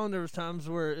later on there was times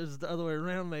where it was the other way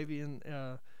around maybe, and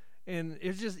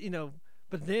it's just, you know.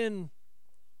 But then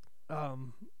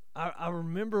I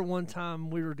remember one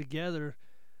time we were together,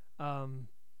 and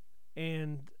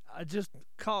I just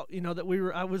caught, you know, that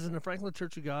I was in the Franklin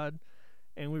Church of God,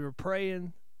 and we were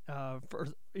praying for,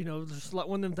 you know, just like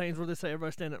one of them things where they say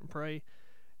everybody stand up and pray.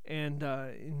 And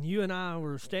you and I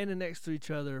were standing next to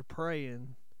each other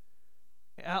praying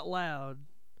out loud,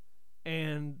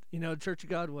 and, you know, Church of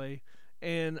God way.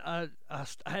 And I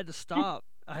had to stop.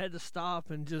 I had to stop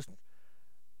and just,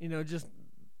 you know, just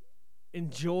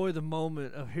enjoy the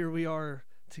moment of here we are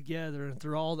together and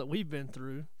through all that we've been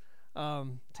through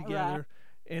together. Right.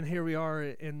 And here we are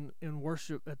in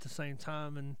worship at the same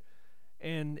time.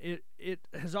 And it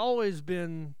has always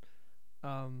been,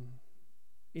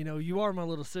 you know, you are my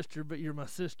little sister, but you're my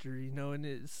sister, you know, and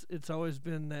it's always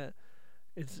been that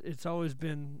it's always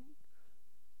been,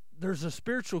 there's a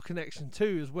spiritual connection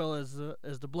too, as well as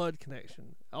the blood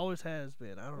connection. Always has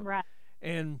been. I don't. Right.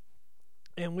 And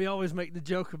we always make the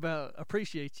joke about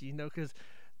appreciate you know, because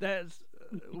that's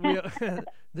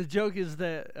the joke is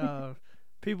that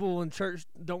people in church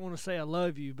don't want to say I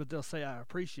love you, but they'll say I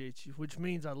appreciate you, which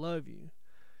means I love you.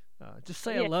 Just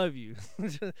say I love you.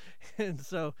 And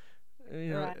so, you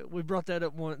know, we brought that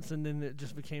up once, and then it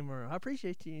just became I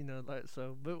appreciate you, you know, like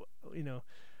so. But, you know,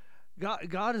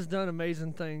 God has done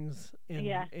amazing things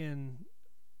Yeah. in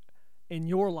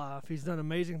your life. He's done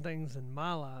amazing things in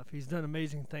my life. He's done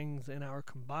amazing things in our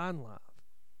combined life.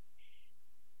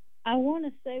 I want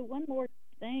to say one more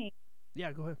thing.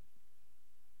 Yeah, go ahead.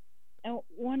 And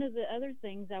one of the other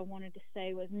things I wanted to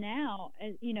say was now,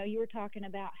 as you know, you were talking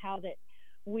about how that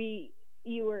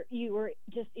you were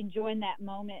just enjoying that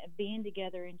moment of being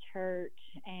together in church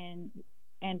and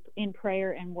in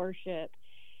prayer and worship.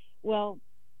 Well,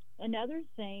 another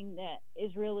thing that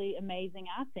is really amazing,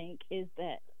 I think, is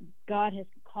that God has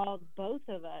called both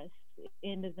of us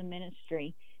into the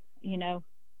ministry, you know,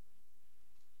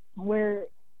 where,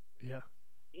 Yeah.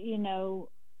 you know,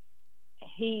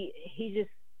 he just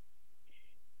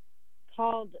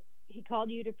he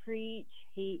called you to preach.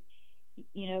 He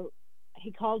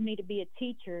called me to be a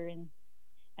teacher, and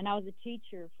I was a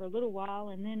teacher for a little while,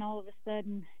 and then all of a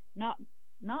sudden, not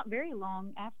very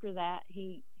long after that,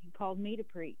 he called me to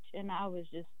preach, and I was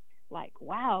just like,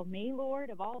 wow, me, Lord,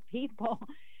 of all people,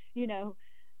 you know,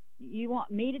 you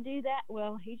want me to do that?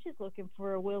 Well, he's just looking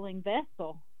for a willing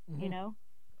vessel, Mm-hmm. you know.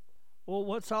 Well,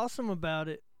 what's awesome about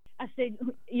it? I said,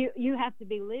 you have to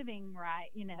be living right,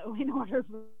 you know, in order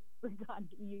for God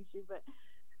to use you, but,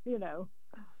 you know.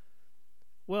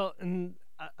 Well, and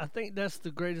I think that's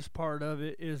the greatest part of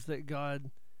it, is that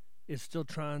God is still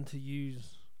trying to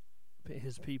use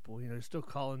his people. You know, he's still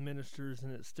calling ministers,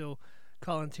 and it's still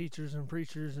calling teachers and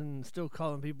preachers, and still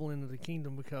calling people into the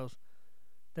kingdom, because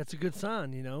that's a good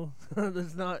sign. You know,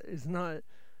 it's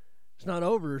not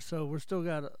over. So we're still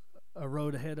got a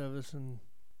road ahead of us. And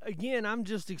again, I'm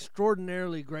just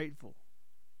extraordinarily grateful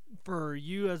for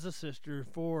you as a sister,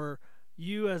 for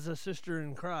you as a sister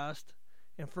in Christ,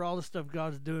 and for all the stuff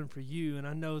God's doing for you. And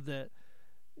I know that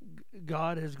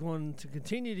God is going to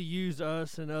continue to use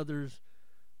us and others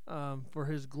for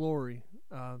his glory.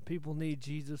 People need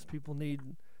Jesus. People need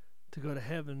to go to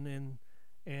heaven,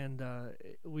 and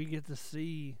we get to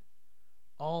see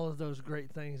all of those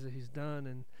great things that he's done.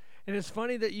 And it's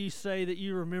funny that you say that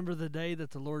you remember the day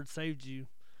that the Lord saved you,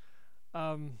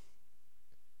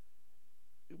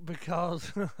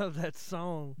 because of that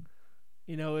song.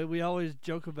 You know, we always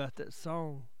joke about that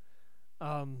song,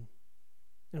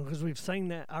 because we've sang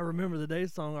that "I Remember the Day"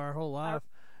 song our whole life.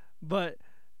 But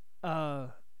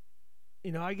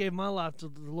you know, I gave my life to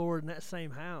the Lord in that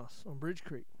same house on Bridge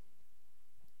Creek,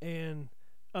 and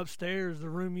upstairs, the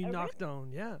room you knocked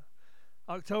on. Yeah,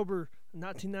 October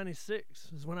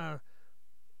 1996 is when I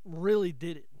really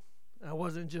did it. I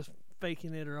wasn't just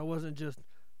faking it, or I wasn't just,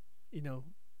 you know,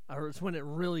 it's when it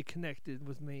really connected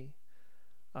with me,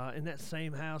 in that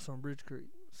same house on Bridge Creek.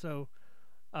 So,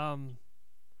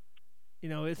 you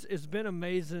know, it's been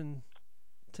amazing.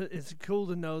 It's cool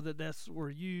to know that that's where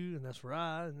you, and that's where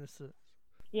I, and this.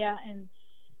 Yeah,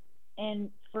 and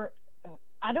for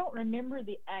I don't remember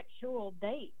the actual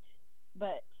date,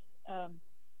 but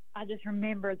I just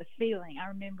remember the feeling. I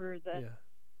remember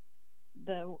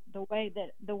the way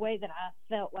that I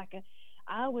felt like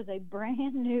I was a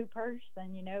brand new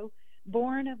person, you know,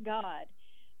 born of God.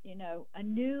 You know, a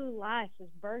new life was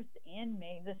birthed in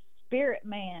me. The spirit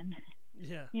man,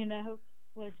 you know,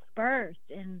 was birthed,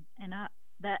 and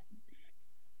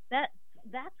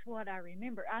that's what I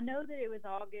remember. I know that it was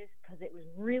August because it was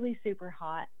really super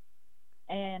hot,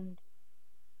 and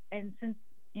since,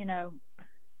 you know,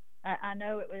 I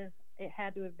know it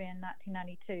had to have been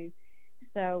 1992.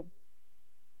 So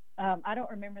I don't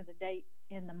remember the date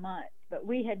in the month, but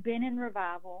we had been in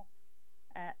revival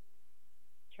at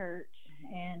church,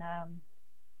 and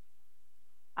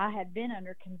I had been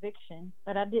under conviction,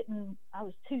 but I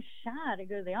was too shy to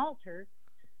go to the altar.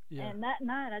 Yeah. And that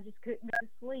night I just couldn't go to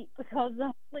sleep because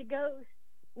the Holy Ghost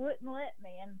wouldn't let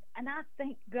me, and I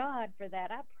thank God for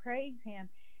that. I praise him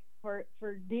for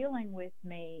dealing with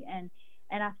me, and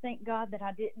I thank God that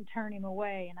I didn't turn him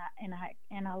away,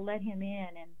 and I let him in,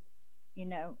 and, you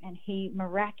know, and he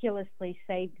miraculously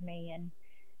saved me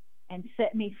and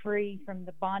set me free from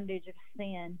the bondage of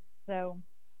sin. So,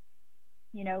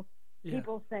 you know,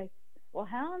 people say, well,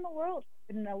 how in the world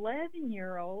could an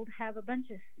 11-year-old have a bunch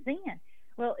of sin?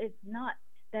 Well, it's not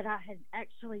that I had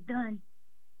actually done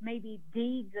maybe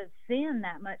deeds of sin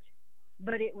that much,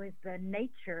 but it was the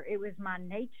nature. It was my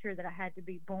nature that I had to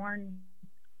be born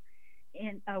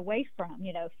away from,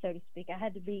 you know, so to speak. I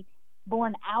had to be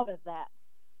born out of that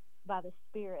by the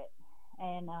Spirit,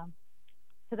 and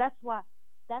so that's why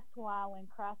when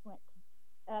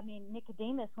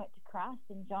Nicodemus went to Christ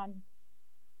in John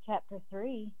chapter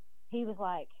 3, he was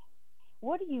like,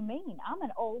 what do you mean? I'm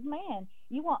an old man.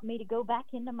 You want me to go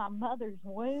back into my mother's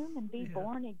womb and be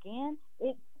born again?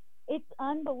 It's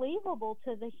unbelievable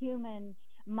to the human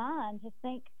mind to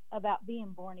think about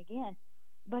being born again,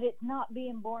 but it's not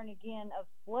being born again of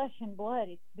flesh and blood.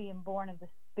 It's being born of the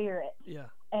Spirit. Yeah.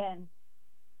 And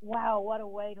wow, what a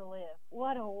way to live!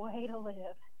 What a way to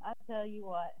live! I tell you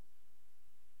what.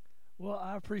 Well,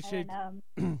 I appreciate.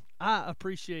 And, I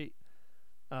appreciate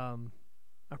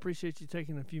you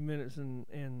taking a few minutes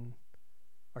and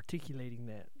articulating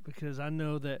that, because I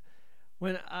know that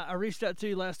when I reached out to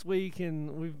you last week,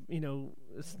 and we've,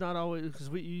 it's not always, because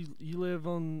you live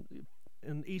in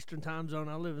the Eastern time zone,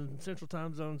 I live in Central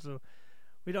time zone, so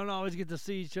we don't always get to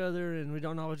see each other, and we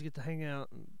don't always get to hang out.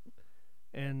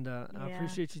 And I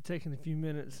appreciate you taking a few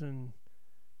minutes and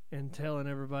telling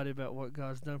everybody about what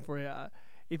God's done for you.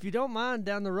 If you don't mind,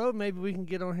 down the road, maybe we can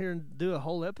get on here and do a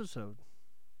whole episode.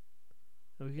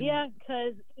 Yeah,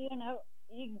 because,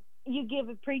 you give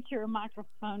a preacher a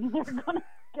microphone, and they're going to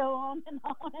go on and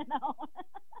on and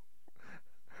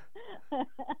on.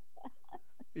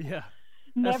 Yeah.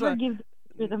 Never give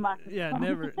the microphone. Yeah,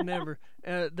 never.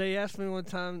 They asked me one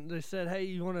time, they said, hey,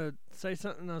 you want to say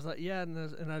something? And I was like, yeah.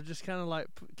 And I just kind of like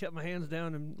kept my hands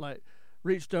down and like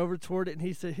reached over toward it. And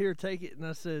he said, here, take it. And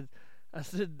I said,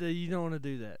 you don't want to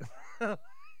do that.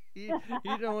 you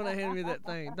don't want to hand me that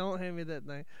thing. Don't hand me that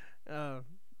thing.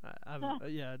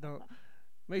 Don't.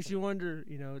 Makes you wonder,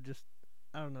 just,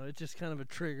 I don't know. It's just kind of a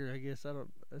trigger, I guess.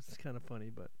 It's kind of funny,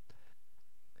 but.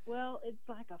 Well, it's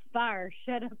like a fire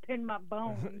shut up in my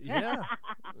bones. Yeah.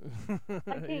 I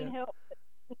can't help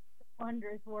the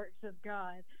wondrous works of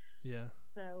God. Yeah.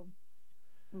 So,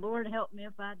 Lord help me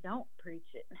if I don't preach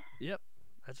it. Yep.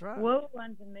 That's right. Woe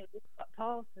unto me, what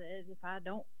Paul says, if I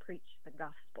don't preach the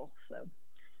gospel. So,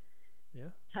 yeah.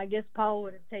 I guess Paul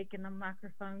would have taken the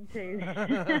microphone too.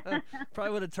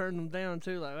 Probably would have turned them down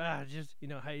too. Like, just,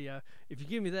 hey, if you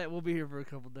give me that, we'll be here for a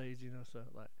couple of days, so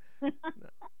like. No.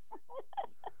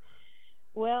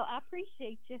 Well, I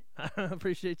appreciate you. I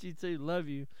appreciate you too. Love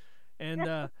you. And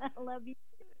I love you.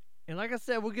 And like I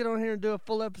said, we'll get on here and do a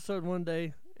full episode one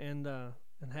day and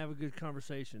have a good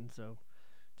conversation. So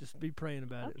just be praying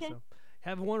about it. So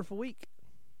have a wonderful week.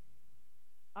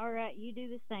 All right, you do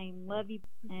the same. Love you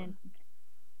and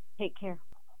take care.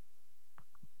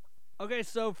 Okay,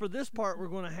 so for this part, we're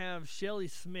going to have Shelly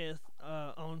Smith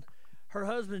on. Her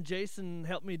husband Jason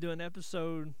helped me do an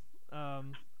episode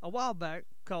a while back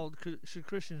called "Should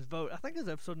Christians Vote?" I think it's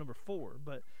episode number 4,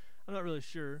 but I'm not really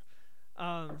sure.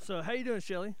 So how you doing,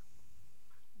 Shelly?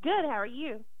 Good. How are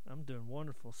you? I'm doing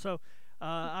wonderful. So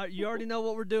you already know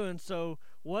what we're doing. So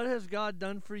what has God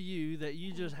done for you that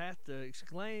you just have to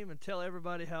exclaim and tell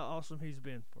everybody how awesome He's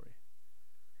been for you?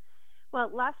 Well,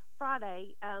 last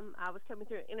Friday, I was coming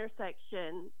through an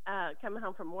intersection, coming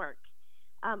home from work.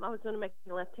 I was going to make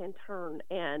a left-hand turn,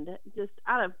 and just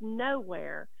out of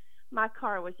nowhere, my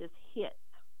car was just hit.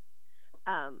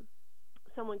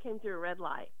 Someone came through a red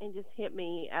light and just hit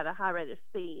me at a high rate of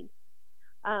speed.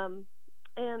 And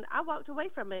I walked away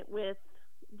from it with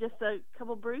just a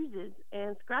couple bruises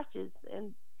and scratches.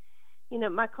 And,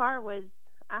 my car was,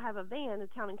 I have a van, a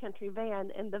Town and Country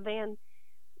van, and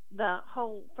the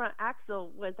whole front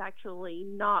axle was actually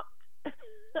knocked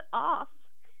off.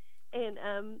 And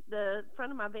the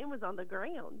front of my van was on the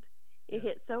ground. It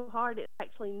hit so hard it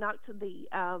actually knocked the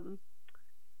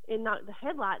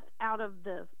headlights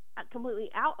completely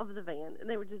out of the van, and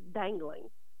they were just dangling.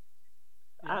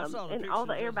 Yeah, and all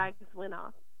the airbags went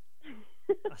off.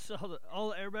 I saw all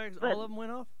the airbags. All of them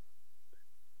went off.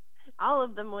 All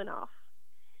of them went off.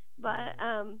 But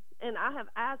and I have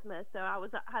asthma, so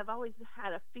I've always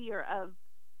had a fear of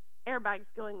airbags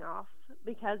going off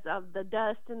because of the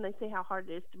dust, and they say how hard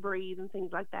it is to breathe and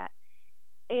things like that.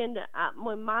 And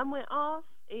when mine went off,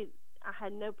 I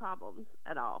had no problems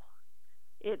at all.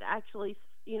 It actually,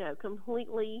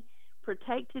 completely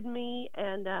protected me,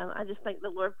 and I just thank the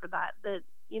Lord for that. That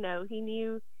He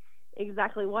knew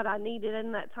exactly what I needed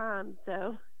in that time.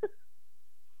 So.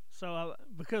 So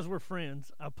because we're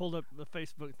friends, I pulled up the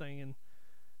Facebook thing, and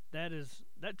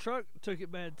that truck took it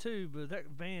bad too, but that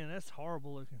van, that's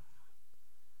horrible looking.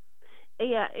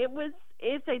 Yeah,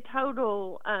 it's a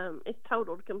total. It's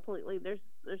totaled completely. There's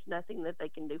nothing that they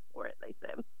can do for it, they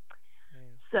said. Man.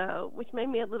 So, which made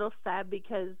me a little sad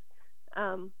because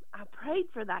I prayed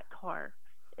for that car,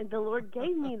 and the Lord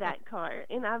gave me that car,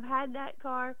 and I've had that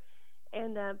car,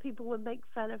 and people would make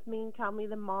fun of me and call me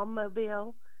the mom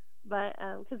mobile, but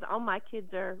because all my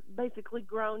kids are basically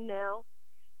grown now.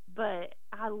 But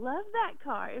I love that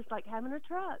car. It's like having a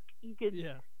truck. You could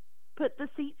put the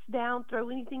seats down, throw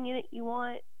anything in it you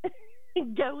want,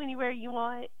 go anywhere you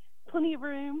want, plenty of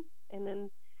room. And then,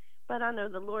 but I know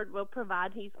the Lord will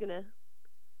provide. He's going to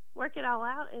work it all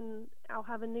out, and I'll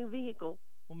have a new vehicle.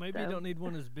 Well, maybe you don't need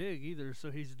one as big either, so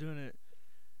He's doing it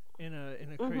in a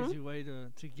Mm-hmm. crazy way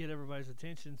to get everybody's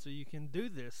attention, so you can do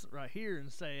this right here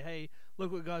and say, hey,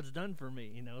 look what God's done for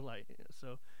me, like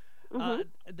so. Mm-hmm.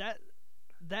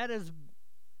 That is,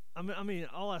 I mean,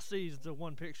 all I see is the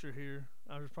one picture here.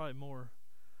 There's probably more.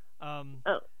 Oh,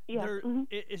 yeah. Mm-hmm.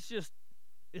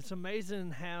 It's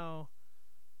amazing how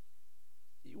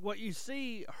what you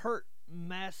see hurt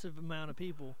massive amount of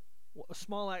people. A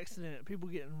small accident, people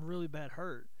getting really bad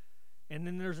hurt, and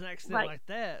then there's an accident Right. like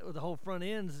that where the whole front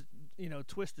end's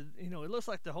twisted. It looks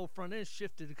like the whole front end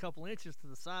shifted a couple inches to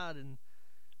the side, and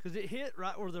because it hit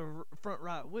right where the front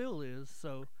right wheel is,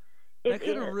 so It that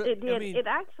could have. did. It did. I mean, It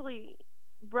actually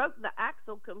broke the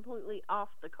axle completely off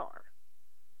the car.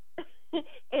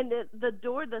 And the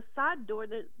door, the side door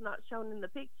that's not shown in the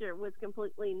picture, was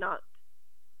completely knocked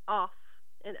off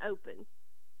and open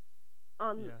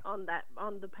on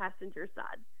the passenger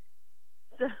side.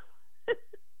 So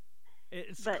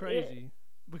it's but crazy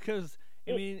because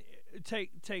I mean,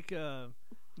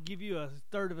 give you a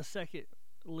third of a second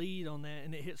lead on that,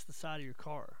 and it hits the side of your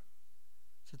car.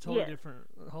 It's a totally different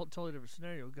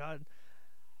scenario. God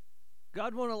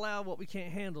won't allow what we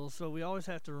can't handle, so we always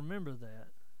have to remember that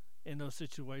in those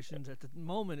situations. At the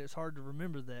moment, it's hard to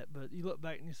remember that, but you look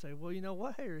back and you say, well, you know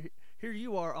what? Here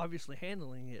you are, obviously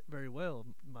handling it very well,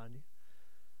 mind you.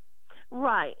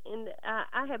 Right, and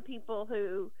I have people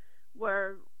who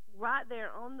were right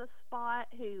there on the spot,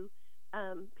 who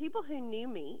people who knew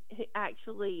me, who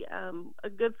actually a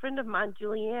good friend of mine,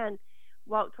 Julianne,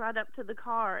 walked right up to the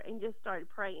car and just started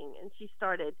praying, and she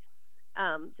started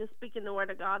just speaking the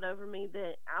word of God over me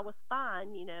that I was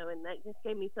fine, and that just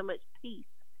gave me so much peace.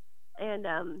 And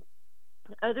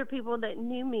other people that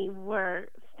knew me were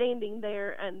standing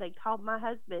there, and they called my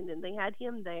husband, and they had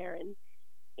him there, and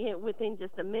within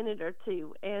just a minute or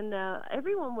two, and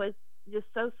everyone was just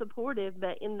so supportive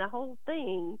that in the whole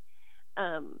thing,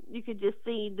 you could just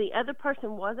see the other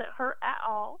person wasn't hurt at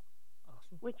all.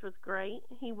 Awesome. Which was great.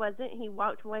 He wasn't. He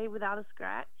walked away without a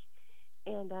scratch,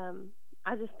 and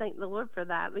I just thank the Lord for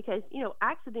that, because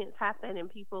accidents happen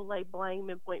and people lay blame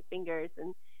and point fingers,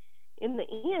 and in the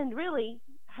end, really,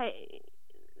 hey,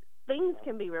 things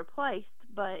can be replaced,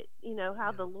 but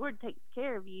how the Lord takes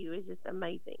care of you is just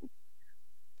amazing.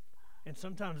 And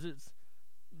sometimes it's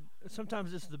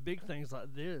the big things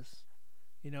like this,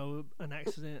 an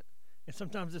accident, and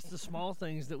sometimes it's the small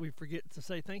things that we forget to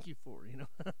say thank you for.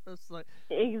 It's like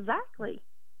exactly.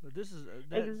 But this is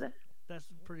that's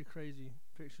a pretty crazy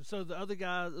picture. So the other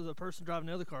guy, the person driving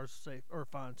the other car, is safe or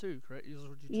fine too, correct? Is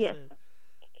what you just Yes. said.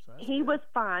 So He was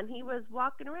fine. He was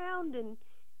walking around and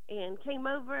came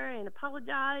over and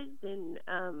apologized, and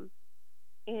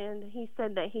he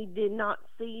said that he did not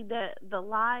see the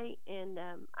light, and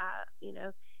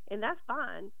and that's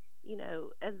fine.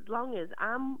 As long as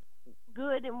I'm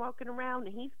good and walking around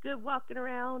and he's good walking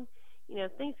around,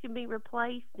 things can be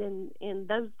replaced, and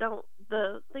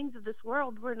the things of this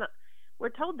world, we're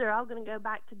told they're all going to go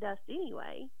back to dust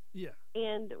anyway. Yeah.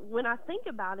 And when I think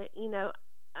about it,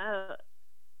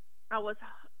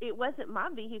 it wasn't my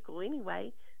vehicle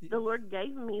anyway. The Lord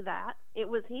gave me that. It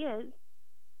was His.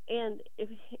 And if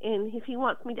He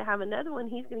wants me to have another one,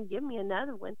 He's going to give me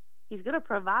another one. He's going to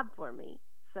provide for me.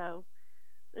 So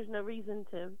there's no reason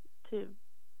to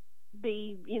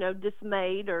be,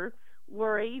 dismayed or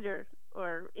worried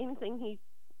or anything. He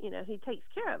takes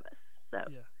care of us. So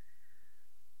Yeah.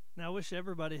 Now I wish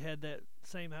everybody had that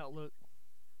same outlook.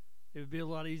 It would be a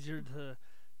lot easier to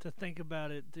think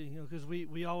about it, because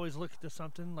we always look to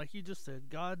something like you just said.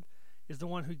 God is the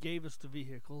one who gave us the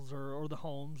vehicles or the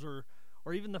homes or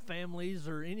even the families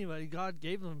or anybody. God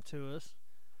gave them to us,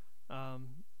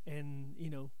 and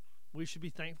we should be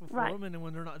thankful for them. And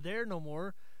when they're not there no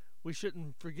more, we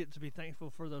shouldn't forget to be thankful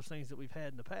for those things that we've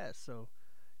had in the past. So,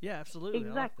 yeah, absolutely,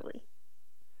 exactly. I like that.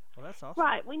 Well, that's awesome.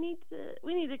 Right. We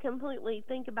need to completely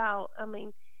think about.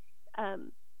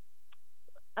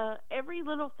 Every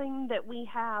little thing that we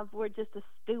have, we're just a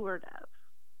steward of.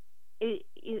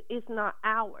 It's not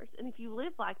ours. And if you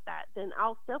live like that, then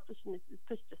all selfishness is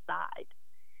pushed aside.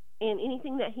 And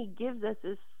anything that He gives us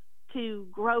is to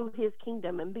grow His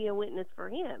kingdom and be a witness for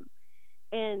Him.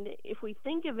 And if we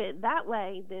think of it that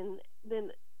way, then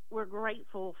we're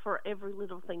grateful for every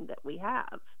little thing that we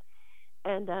have.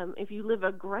 And if you live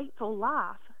a grateful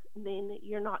life, then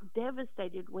you're not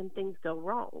devastated when things go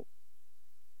wrong.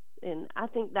 And I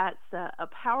think that's a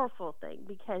powerful thing,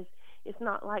 because it's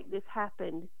not like this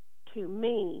happened to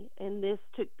me and this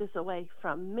took this away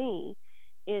from me.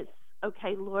 It's,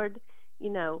 okay, Lord,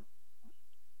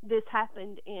 this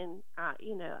happened, and I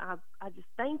just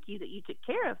thank you that you took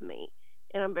care of me.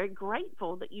 And I'm very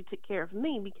grateful that you took care of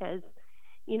me, because,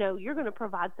 you're going to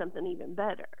provide something even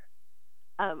better.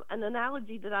 An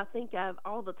analogy that I think of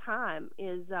all the time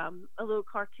is a little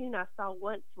cartoon I saw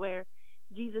once where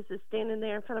Jesus is standing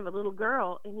there in front of a little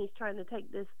girl, and he's trying to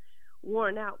take this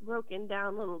worn out, broken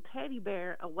down little teddy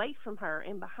bear away from her,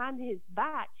 and behind his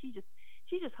back she's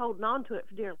just holding on to it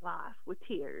for dear life with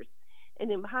tears.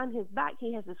 And then behind his back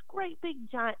he has this great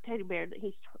big giant teddy bear that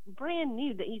he's brand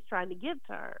new that he's trying to give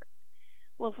to her.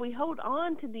 Well, if we hold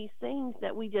on to these things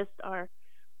that we just are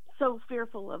so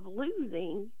fearful of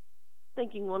losing,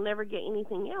 thinking we'll never get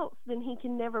anything else, then he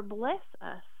can never bless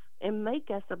us and make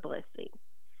us a blessing.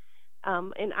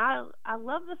 And I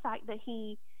love the fact that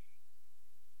he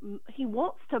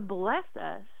wants to bless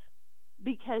us,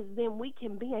 because then we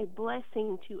can be a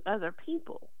blessing to other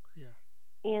people. Yeah.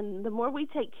 And the more we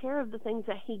take care of the things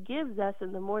that he gives us,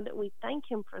 and the more that we thank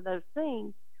him for those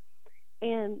things,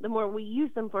 and the more we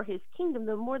use them for his kingdom,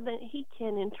 the more that he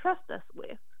can entrust us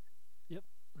with. Yep.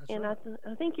 That's and right.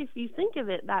 I think if you think of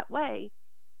it that way,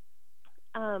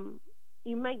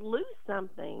 you may lose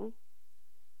something,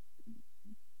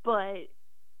 but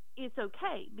it's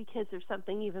okay because there's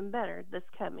something even better that's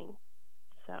coming.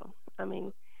 So, I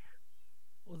mean,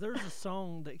 well, there's a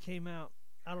song that came out,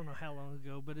 I don't know how long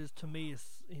ago, but to me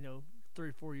it's 3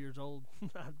 or 4 years old.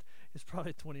 It's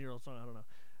probably a 20-year-old song, I don't know.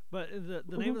 But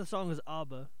the name of the song is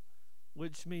Abba,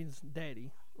 which means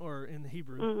daddy, or in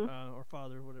Hebrew, or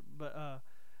father, whatever. But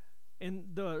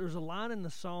there's a line in the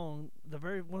song,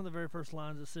 one of the very first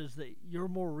lines, that says that you're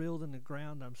more real than the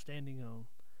ground I'm standing on.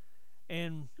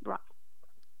 And right.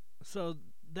 So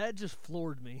that just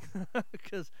floored me,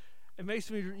 because it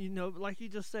makes me, like you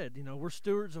just said, we're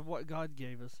stewards of what God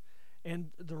gave us.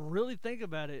 And to really think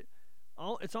about it,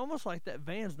 it's almost like that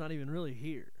van's not even really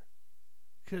here,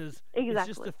 because it's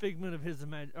just a figment of his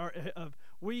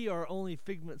we are only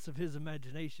figments of his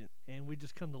imagination, and we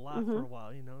just come to life for a while,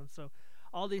 And so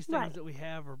all these things that we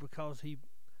have are because he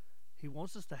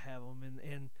wants us to have them.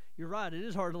 And you're right, it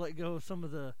is hard to let go of some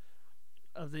of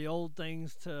the old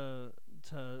things to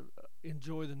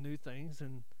enjoy the new things,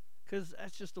 and because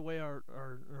that's just the way our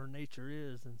nature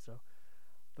is. And so,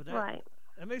 but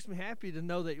that makes me happy to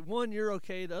know that, one, you're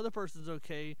okay, the other person's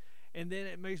okay, and then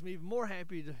it makes me even more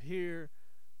happy to hear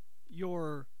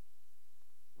your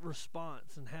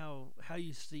response and how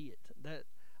you see it. That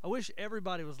I wish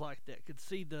everybody was like that, could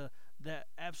see that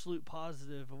absolute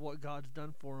positive of what God's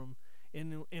done for them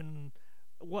in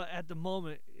what at the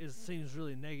moment seems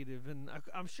really negative. And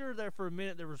I'm sure there for a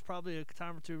minute there was probably a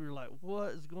time or two where you're like,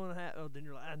 what is going to happen? Oh, then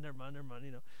you're like, never mind.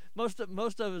 Most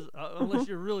of us, unless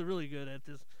you're really, really good at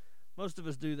this, most of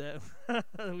us do that.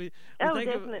 we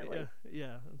think definitely.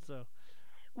 Yeah, and so.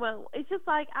 Well, it's just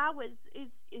like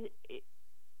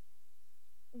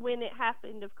when it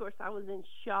happened, of course, I was in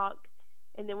shock.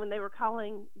 And then when they were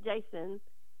calling Jason,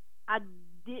 I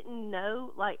didn't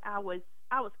know, like I was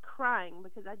crying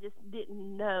because I just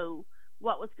didn't know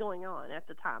what was going on at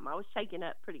the time. I was shaking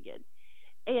up pretty good.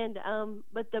 And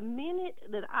but the minute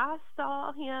that I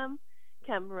saw him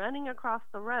come running across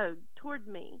the road toward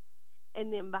me,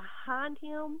 and then behind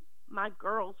him, my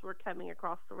girls were coming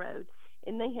across the road,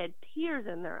 and they had tears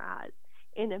in their eyes.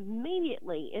 And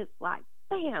immediately it's like,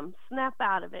 bam, snap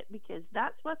out of it, because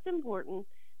that's what's important.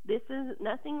 This is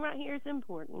nothing right here is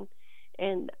important.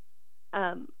 And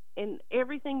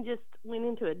everything just went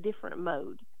into a different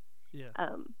mode. Yeah.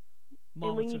 And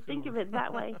when you think of it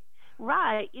that way,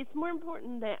 right, it's more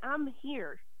important that I'm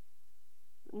here.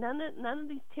 None of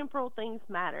these temporal things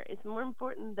matter. It's more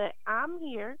important that I'm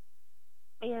here,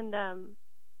 and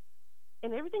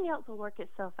everything else will work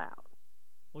itself out.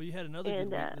 Well, you had another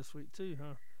good week this week too,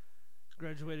 huh?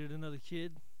 Graduated another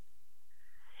kid.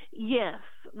 Yes.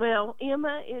 Well,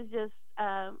 Emma is just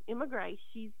Emma Grace.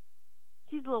 She's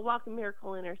a little walking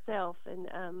miracle in herself, and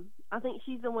I think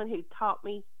she's the one who taught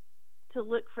me to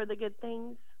look for the good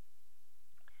things.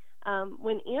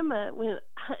 When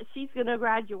she's going to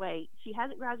graduate, she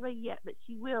hasn't graduated yet, but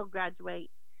she will graduate.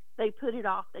 They put it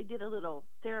off. They did a little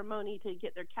ceremony to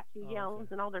get their caps and gowns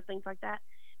and all their things like that,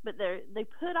 but they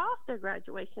put off their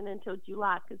graduation until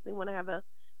July because they want to have a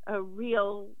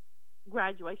real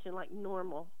graduation like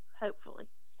normal, hopefully.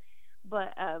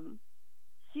 But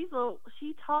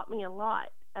she taught me a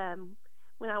lot.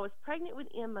 When I was pregnant with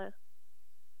Emma,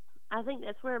 I think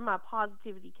that's where my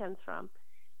positivity comes from.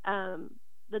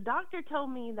 The doctor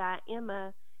told me that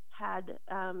Emma had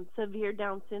severe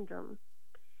Down syndrome,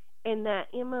 and that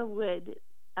Emma was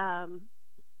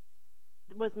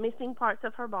missing parts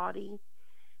of her body,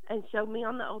 and showed me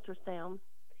on the ultrasound,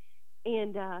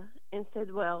 and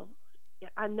said, well,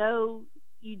 I know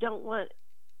you don't want,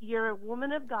 you're a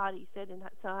woman of God, he said, and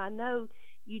so I know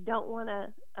you don't want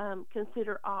to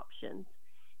consider options.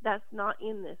 that's not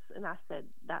in this. And I said,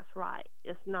 that's right.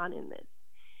 It's not in this.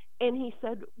 And he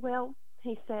said, well,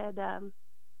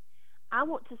 I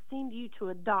want to send you to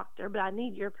a doctor, but I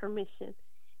need your permission.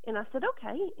 And I said,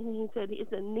 okay. And he said,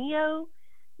 he's a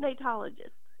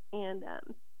neonatologist. And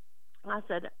I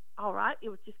said, all right. It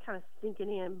was just kind of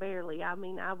sinking in barely. I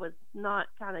mean, I was not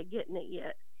kind of getting it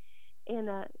yet. And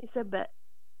he said, but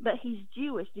he's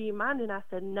Jewish. Do you mind? And I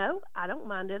said, no, I don't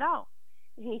mind at all.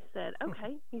 And he said,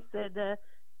 okay. He said,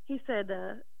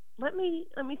 let me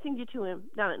send you to him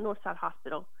down at Northside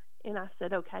Hospital. And I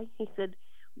said, okay. He said,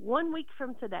 1 week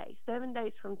from today, 7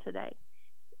 days from today,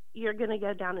 you're going to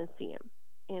go down and see him.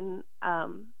 And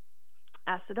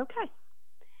I said, okay.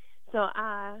 So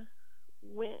I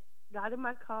went, got in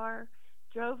my car,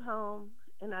 drove home,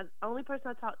 and the only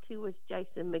person I talked to was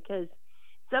Jason, because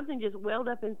something just welled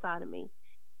up inside of me.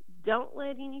 Don't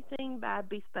let anything bad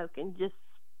be spoken. Just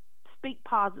speak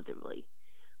positively.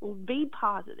 Be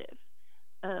positive.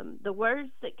 The words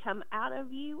that come out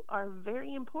of you are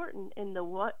very important, and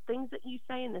the things that you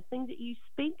say and the things that you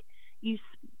speak,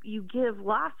 you give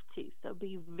life to. So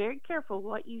be very careful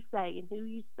what you say and who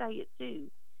you say it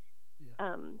to.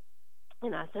 Yeah.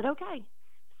 And I said, okay.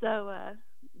 So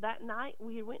that night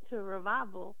we went to a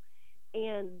revival,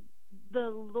 and the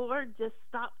Lord just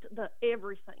stopped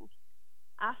everything.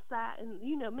 I sat, and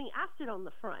you know me, I sit on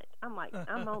the front. I'm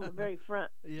on the very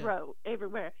front row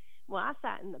everywhere. Well, I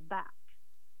sat in the back.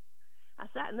 I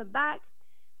sat in the back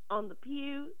on the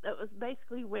pew that was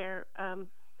basically where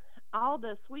all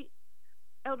the sweet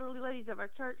elderly ladies of our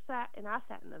church sat, and I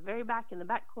sat in the very back, in the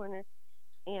back corner.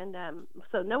 And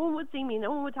so no one would see me,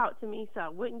 no one would talk to me, so I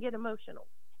wouldn't get emotional.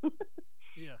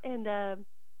 Yeah. And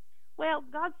well,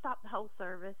 God stopped the whole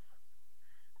service.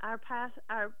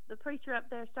 The preacher up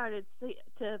there started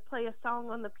to play a song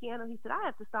on the piano. He said, I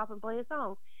have to stop and play a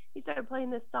song. He started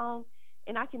playing this song,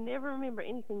 and I can never remember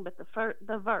anything but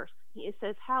the verse. It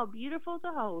says, how beautiful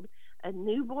to hold a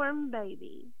newborn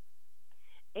baby.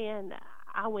 And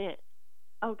I went,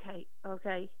 okay,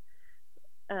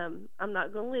 I'm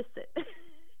not going to listen.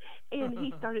 And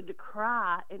he started to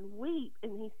cry and weep,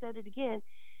 and he said it again.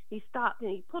 He stopped, and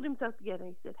he pulled himself together.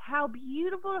 He said, how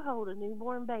beautiful to hold a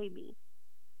newborn baby.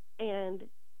 And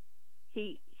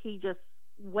he just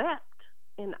wept.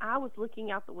 And I was looking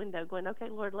out the window going, okay,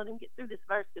 Lord, let him get through this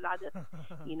verse, because I just,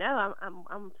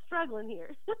 I'm struggling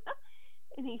here.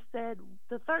 And he said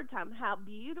the third time, how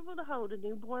beautiful to hold a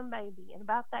newborn baby. And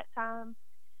about that time,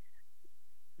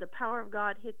 the power of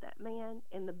God hit that man,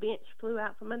 and the bench flew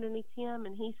out from underneath him,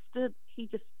 and he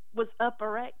just was up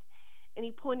erect, and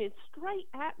he pointed straight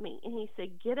at me, and he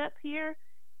said, get up here.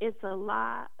 It's a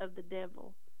lie of the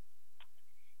devil.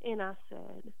 And I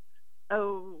said,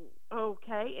 oh,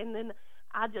 okay. And then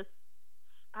I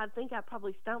think I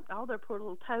probably stomped all their poor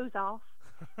little toes off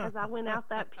as I went out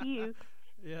that pew.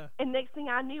 Yeah. And next thing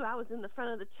I knew, I was in the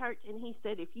front of the church, and he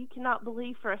said, if you cannot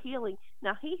believe for a healing.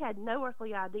 Now, he had no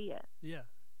earthly idea. Yeah.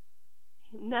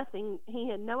 Nothing. He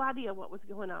had no idea what was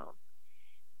going on.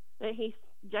 But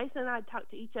Jason and I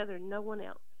talked to each other, no one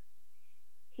else.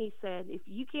 He said, if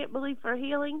you can't believe for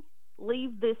healing,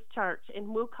 leave this church, and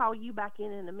we'll call you back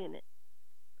in a minute.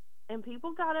 And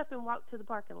people got up and walked to the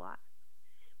parking lot.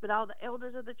 But all the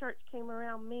elders of the church came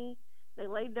around me. They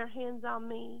laid their hands on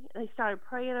me. They started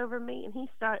praying over me, and he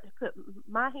started to put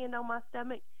my hand on my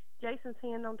stomach, Jason's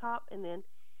hand on top, and then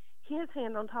his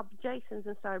hand on top of Jason's,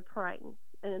 and started praying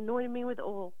and anointed me with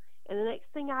oil. And the next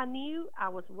thing I knew, I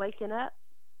was waking up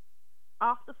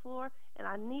off the floor, and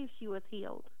I knew she was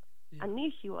healed. Yeah. I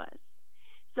knew she was.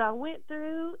 So I went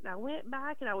through, and I went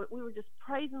back, and we were just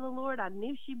praising the Lord. I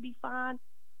knew she'd be fine.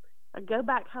 I go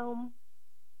back home,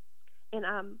 and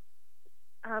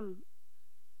I'm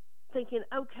thinking,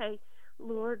 okay,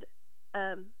 Lord,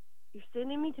 you're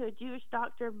sending me to a Jewish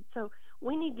doctor, so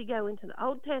we need to go into the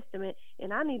Old Testament,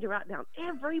 and I need to write down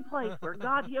every place where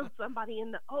God healed somebody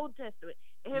in the Old Testament,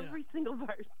 every single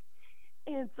verse.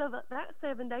 And so that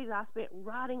 7 days I spent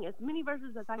writing as many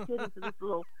verses as I could into this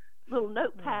little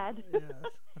notepad. Yes.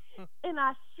 And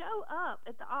I show up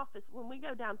at the office when we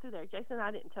go down through there. Jason and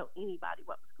I didn't tell anybody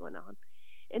what was going on.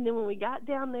 And then when we got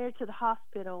down there to the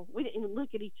hospital, we didn't even look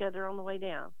at each other on the way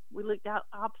down. We looked out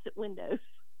opposite windows.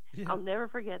 Yeah. I'll never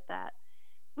forget that.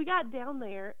 We got down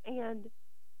there, and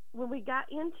when we got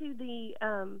into the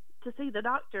to see the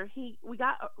doctor, we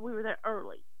were there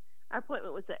early. Our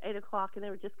appointment was at 8 o'clock, and they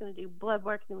were just going to do blood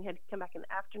work, and then we had to come back in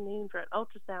the afternoon for an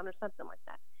ultrasound or something like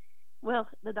that. Well,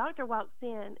 the doctor walks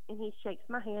in, and he shakes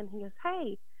my hand. He goes,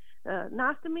 hey,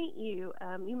 nice to meet you.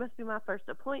 You must be my first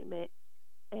appointment.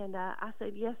 And I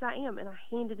said, yes, I am. And I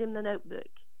handed him the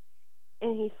notebook.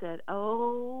 And he said,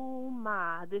 "Oh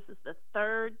my, this is the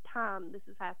third time this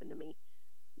has happened to me.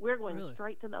 We're going Really?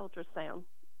 straight to the ultrasound.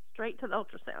 Straight to the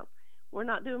ultrasound. We're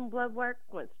not doing blood work,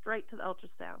 going straight to the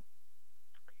ultrasound."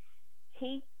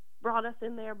 He brought us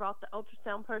in there, brought the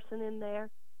ultrasound person in there.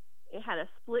 It had a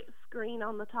split screen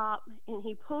on the top, and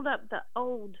he pulled up the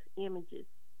old images.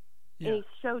 Yeah. And he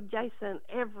showed Jason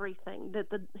everything that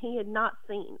he had not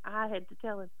seen. I had to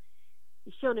tell him.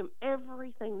 He showed him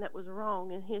everything that was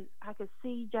wrong, and I could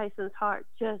see Jason's heart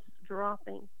just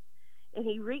dropping. And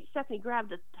he reached up and he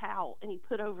grabbed a towel and he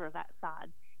put over that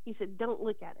side. He said, "Don't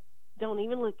look at it. Don't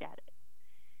even look at it."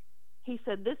 He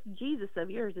said, "This Jesus of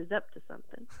yours is up to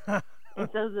something." And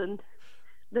so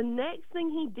the next thing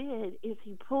he did is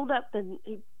he pulled up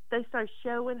they started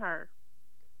showing her,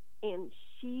 and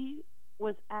she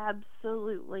was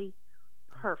absolutely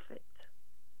perfect.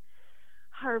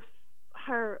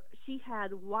 She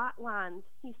had white lines.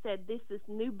 He said, "This is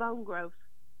new bone growth,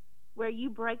 where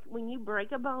when you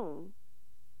break a bone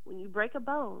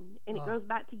and it goes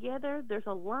back together, there's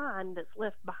a line that's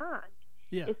left behind.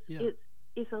 Yeah.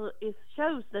 It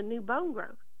shows the new bone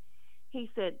growth."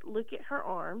 He said, "Look at her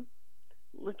arm,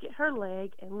 look at her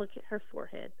leg, and look at her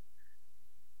forehead.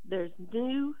 There's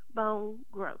new bone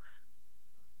growth."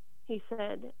 He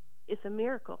said, "It's a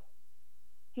miracle."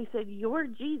 He said, "Your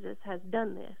Jesus has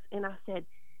done this." And I said,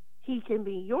 "He can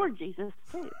be your Jesus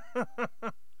too."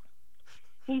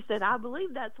 He said, "I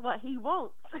believe that's what he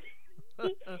wants."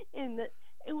 and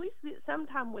we spent some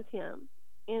time with him,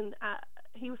 and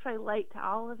he was very late to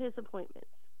all of his appointments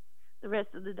the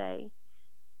rest of the day.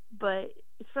 But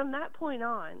from that point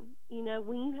on,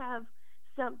 when you have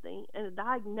something and a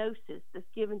diagnosis that's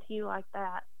given to you like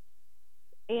that,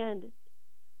 and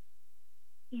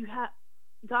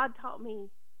God taught me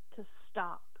to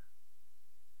stop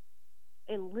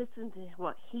and listen to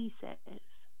what he says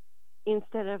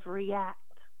instead of react.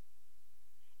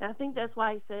 And I think that's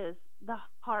why he says the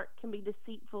heart can be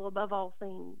deceitful above all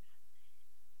things.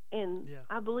 And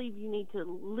I believe you need to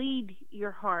lead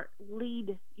your heart,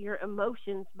 lead your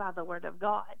emotions by the word of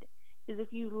God. Because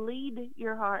if you lead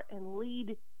your heart and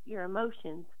lead your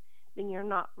emotions, then you're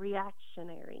not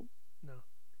reactionary. No.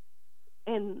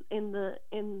 And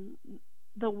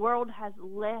the world has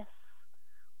less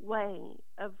way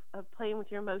of playing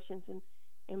with your emotions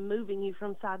and moving you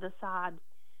from side to side.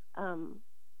 And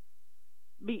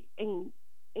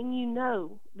you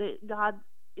know that God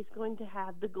is going to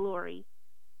have the glory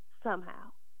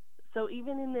somehow. So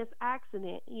even in this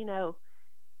accident,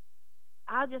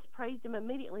 I just praised him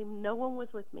immediately. No one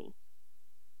was with me.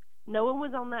 No one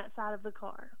was on that side of the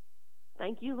car.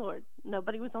 Thank you, Lord.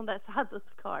 Nobody was on that side of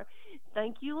the car.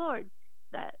 Thank you, Lord,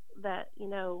 that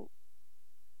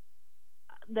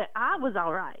I was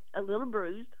all right. A little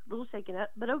bruised, a little shaken up,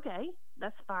 but okay.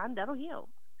 That's fine. That'll heal.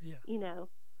 Yeah.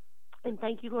 And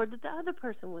thank you, Lord, that the other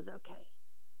person was okay.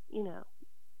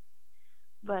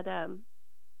 But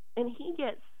and he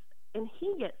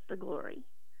gets the glory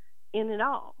in it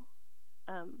all.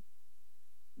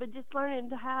 But just learning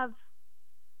to have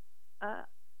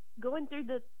going through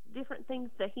the different things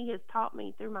that he has taught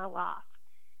me through my life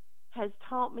has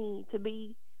taught me to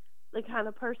be the kind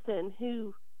of person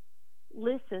who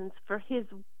listens for his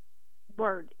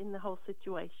word in the whole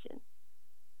situation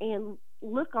and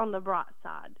look on the bright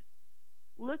side.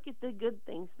 Look at the good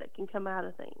things that can come out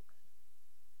of things.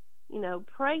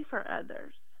 Pray for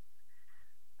others.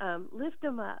 Lift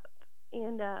them up.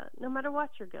 And no matter what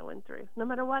you're going through, no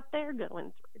matter what they're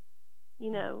going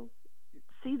through,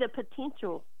 see the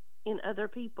potential in other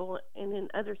people and in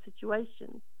other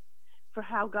situations for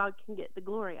how God can get the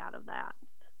glory out of that.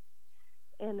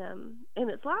 And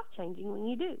it's life-changing when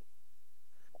you do.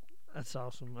 That's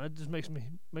awesome. That just makes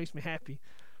me happy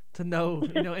to know,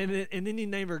 and then you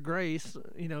name her Grace,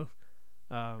 Emma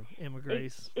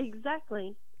Grace.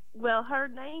 Exactly. Well, her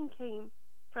name came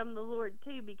from the Lord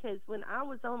too, because when I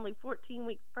was only 14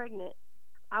 weeks pregnant,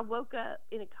 I woke up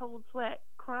in a cold sweat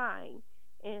crying,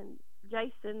 and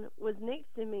Jason was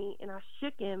next to me, and I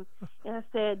shook him, and I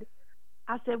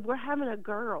said, "We're having a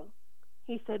girl."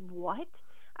 He said, "What?"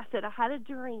 I said, "I had a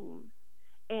dream,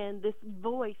 and this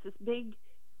voice, this big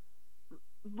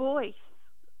voice,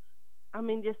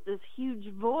 just this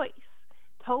huge voice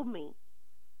told me,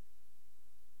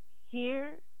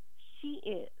 here she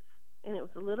is." And it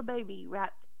was a little baby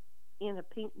wrapped in a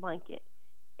pink blanket,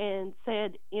 and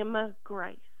said, "Emma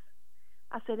Grace."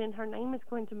 I said, "And her name is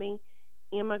going to be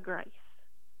Emma Grace."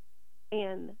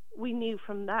 And we knew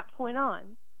from that point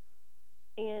on.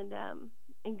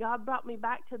 And God brought me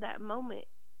back to that moment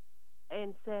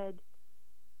and said,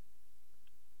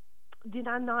 "Did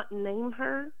I not name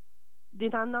her?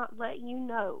 Did I not let you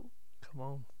know Come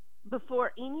on.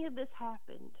 before any of this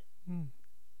happened, Hmm.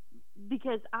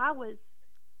 because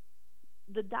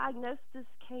the diagnosis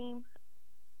came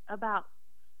about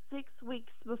 6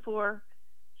 weeks before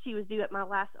she was due at my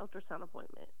last ultrasound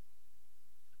appointment,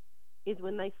 is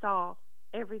when they saw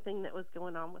everything that was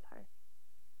going on with her.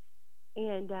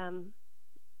 And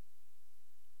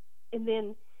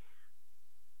then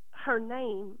her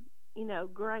name,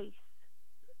 Grace,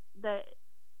 that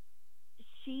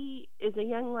she is a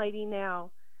young lady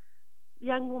now,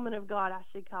 young woman of God, I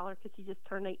should call her, because she just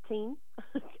turned 18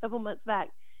 a couple months back.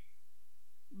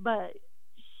 But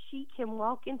she can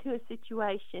walk into a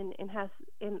situation and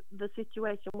the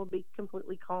situation will be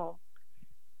completely calm.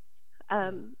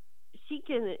 She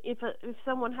can, if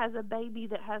someone has a baby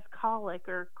that has colic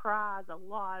or cries a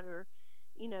lot, or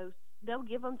they'll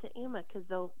give them to Emma because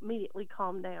they'll immediately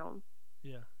calm down.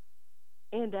 Yeah.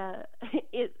 And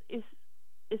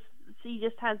she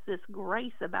just has this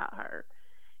grace about her,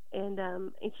 and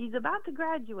she's about to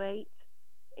graduate,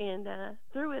 and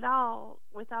through it all,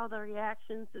 with all the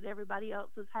reactions that everybody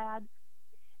else has had,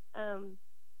 and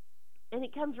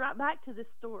it comes right back to this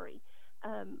story.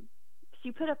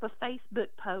 She put up a Facebook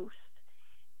post,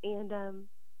 and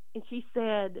she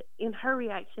said, in her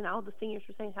reaction, all the seniors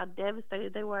were saying how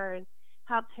devastated they were and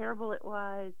how terrible it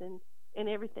was and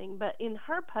everything. But in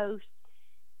her post,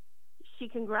 she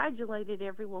congratulated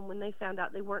everyone when they found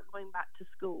out they weren't going back to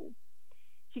school.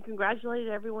 She congratulated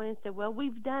everyone and said, "Well,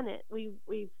 we've done it. We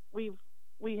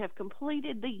have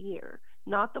completed the year.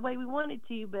 Not the way we wanted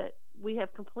to, but we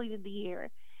have completed the year."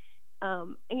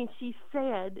 And she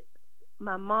said,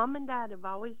 "My mom and dad have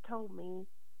always told me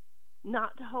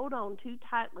not to hold on too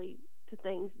tightly to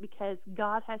things because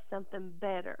God has something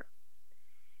better.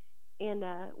 And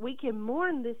we can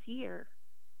mourn this year,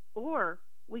 or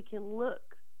we can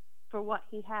look for what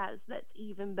He has that's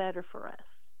even better for us."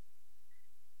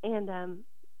 And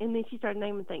then she started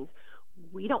naming things.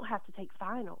 We don't have to take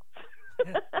finals.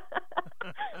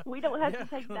 We don't have to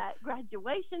take that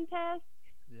graduation test.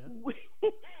 Yeah.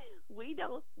 We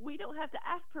don't have to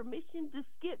ask permission to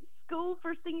skip school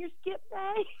for senior skip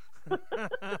day.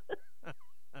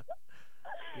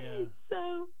 Yeah.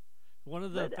 So one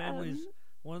of the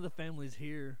families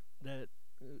here that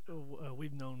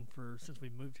we've known since we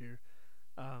moved here,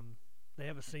 they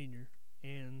have a senior,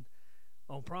 and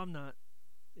on prom night,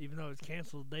 even though it's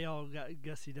canceled, they all got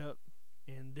gussied up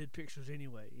and did pictures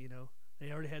anyway.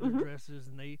 They already had their dresses,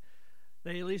 and they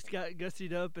at least got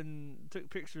gussied up and took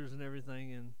pictures and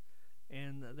everything,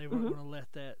 and they weren't going to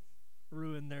let that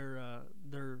ruin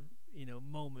their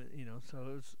moment.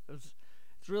 So it's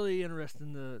really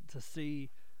interesting to see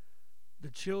the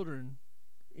children,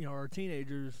 our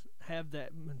teenagers, have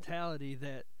that mentality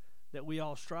that we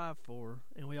all strive for,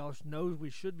 and we all know we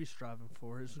should be striving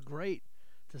for. It's great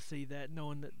to see that,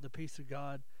 knowing that the peace of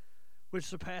God, which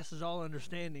surpasses all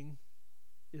understanding,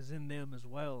 is in them as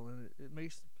well, and it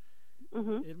makes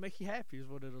it make you happy is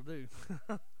what it'll do.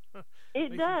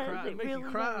 It does. It make really you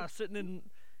cry does. sitting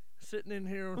in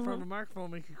here in front of the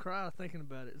microphone, make you cry thinking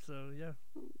about it. So yeah,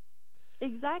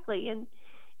 exactly. And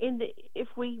if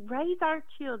we raise our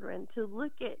children to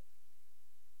look at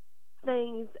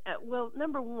things, well,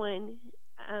 number one,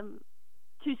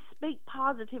 to speak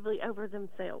positively over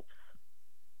themselves,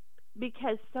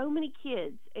 because so many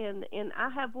kids, and I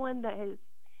have one that has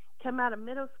come out of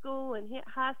middle school and hit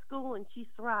high school, and she's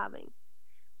thriving.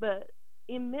 But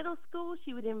in middle school,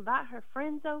 she would invite her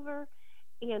friends over,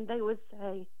 and they would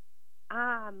say,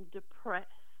 "I'm depressed.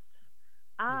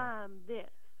 I'm this.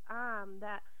 I'm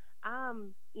that.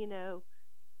 I'm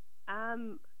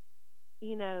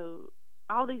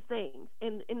all these things."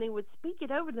 And they would speak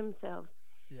it over themselves.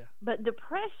 Yeah. But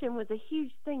depression was a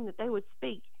huge thing that they would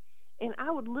speak. And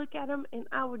I would look at them and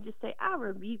I would just say, "I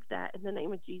rebuke that in the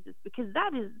name of Jesus, because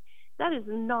that is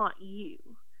not you.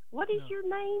 What is your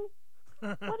name?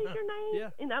 What is your name?" Yeah.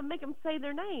 And I make them say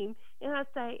their name, and I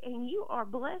say, "And you are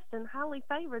blessed and highly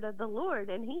favored of the Lord,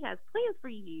 and He has plans for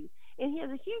you, and He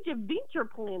has a huge adventure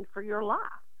planned for your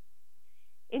life."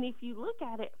 And if you look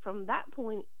at it from that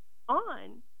point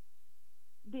on,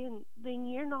 then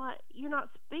you're not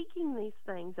speaking these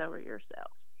things over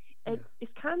yourself.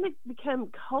 It's kind of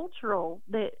become cultural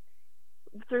that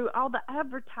through all the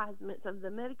advertisements of the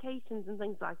medications and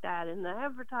things like that, and the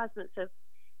advertisements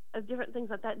of different things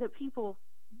like that people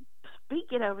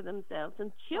speak it over themselves,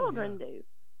 and children do.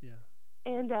 Yeah.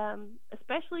 And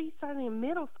especially starting in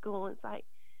middle school, it's like,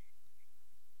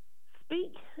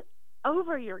 speak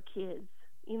over your kids,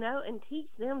 and teach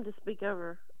them to speak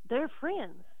over their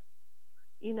friends,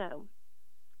 Well,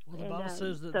 the Bible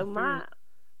says that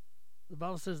the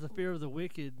Bible says the fear of the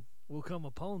wicked will come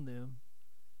upon them,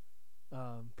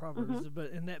 Proverbs,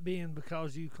 but and that being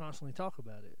because you constantly talk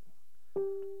about it.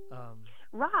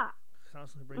 Right.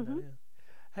 Constantly bring that in.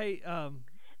 Hey,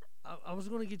 I was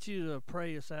going to get you to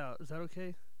pray us out. Is that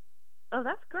okay? Oh,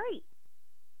 that's great.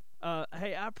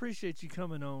 Hey, I appreciate you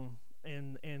coming on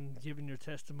and giving your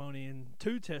testimony and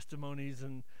 2 testimonies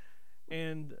and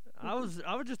I was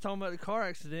just talking about the car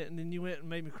accident, and then you went and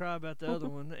made me cry about the other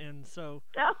one, and so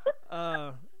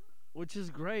which is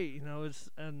great, you know. It's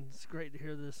great to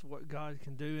hear this, what God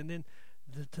can do, and then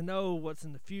to know what's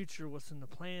in the future, what's in the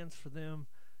plans for them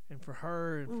and for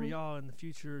her and for y'all in the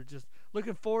future. Just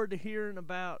looking forward to hearing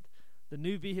about the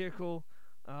new vehicle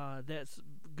that's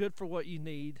good for what you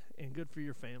need and good for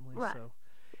your family. Right. So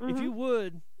if you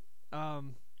would,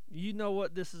 you know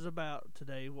what this is about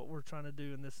today, what we're trying to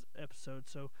do in this episode.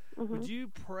 So would you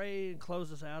pray and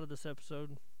close us out of this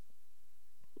episode?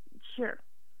 Sure.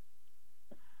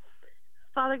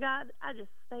 Father God, I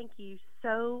just thank you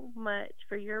so much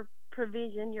for your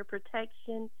provision, your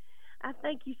protection. I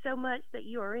thank you so much that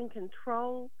you are in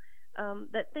control,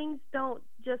 that things don't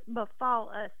just befall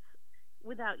us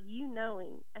without you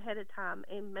knowing ahead of time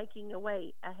and making a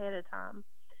way ahead of time,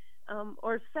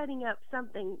 or setting up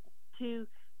something to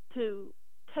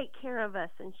take care of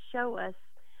us and show us.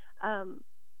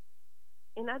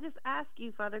 And I just ask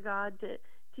you, Father God, to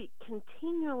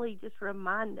continually just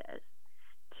remind us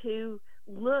to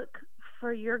look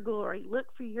for your glory, look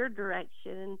for your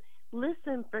direction, and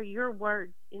listen for your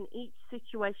words in each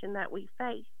situation that we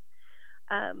face.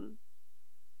 I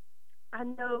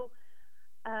know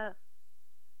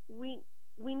we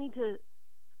need to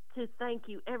thank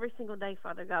you every single day,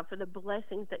 Father God, for the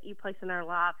blessings that you place in our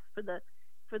lives, for the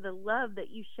love that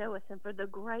you show us, and for the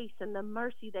grace and the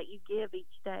mercy that you give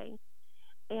each day.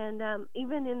 And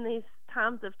even in these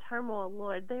times of turmoil,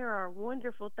 Lord, there are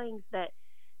wonderful things that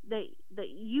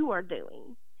you are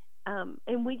doing.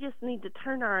 And we just need to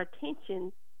turn our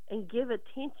attention and give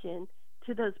attention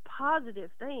to those positive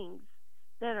things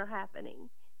that are happening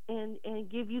and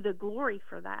give you the glory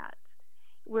for that.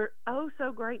 We're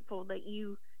so grateful that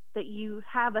you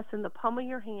have us in the palm of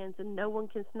your hands and no one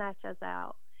can snatch us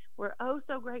out. We're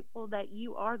so grateful that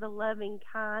you are the loving,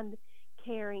 kind,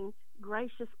 caring,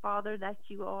 gracious Father that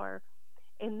you are,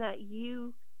 and that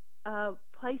you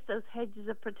place those hedges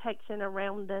of protection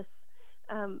around us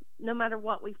no matter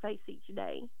what we face each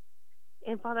day.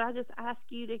 And Father, I just ask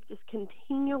you to just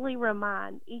continually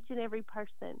remind each and every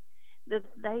person that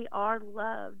they are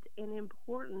loved and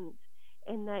important,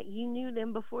 and that you knew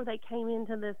them before they came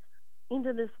into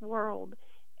this world.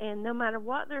 And no matter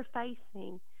what they're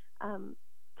facing,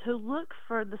 to look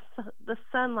for the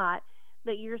sunlight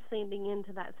that you're sending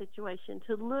into that situation,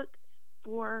 to look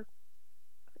for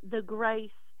the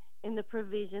grace and the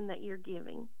provision that you're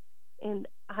giving. And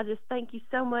I just thank you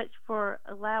so much for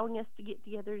allowing us to get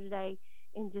together today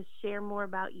and just share more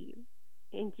about you.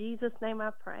 In Jesus' name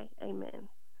I pray. Amen.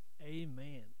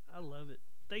 Amen. I love it.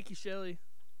 Thank you, Shelly.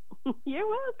 You're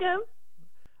welcome.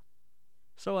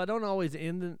 So I don't always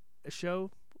end a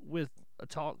show with a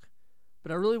talk,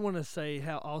 but I really want to say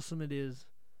how awesome it is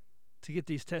to get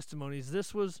these testimonies.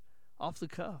 This was off the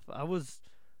cuff. I was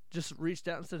just reached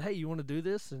out and said, hey, you want to do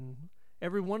this? And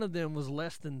every one of them was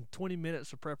less than 20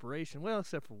 minutes of preparation. Well,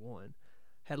 except for one.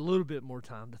 Had a little bit more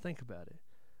time to think about it.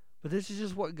 But this is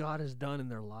just what God has done in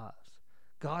their lives.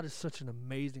 God is such an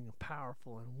amazing and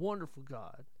powerful and wonderful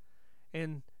God.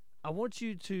 And I want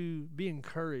you to be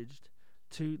encouraged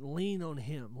to lean on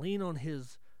Him, lean on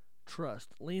His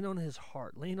trust, lean on His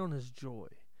heart, lean on His joy,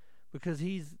 because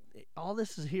all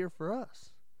this is here for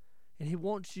us. And He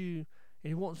wants you, and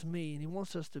He wants me, and He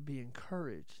wants us to be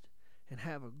encouraged and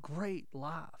have a great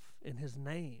life in His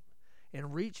name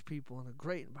and reach people in a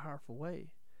great and powerful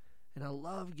way. And I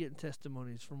love getting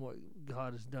testimonies from what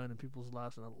God has done in people's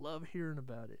lives, and I love hearing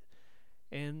about it.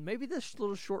 And maybe this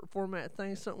little short format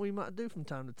thing is something we might do from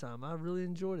time to time. I really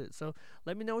enjoyed it. So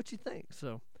let me know what you think.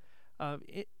 So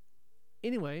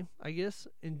anyway, I guess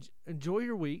enjoy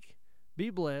your week. Be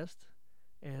blessed.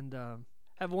 And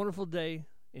have a wonderful day.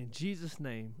 In Jesus'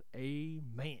 name,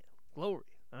 amen. Glory.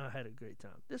 I had a great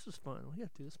time. This was fun. We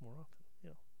got to do this more often.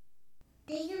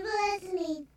 You know.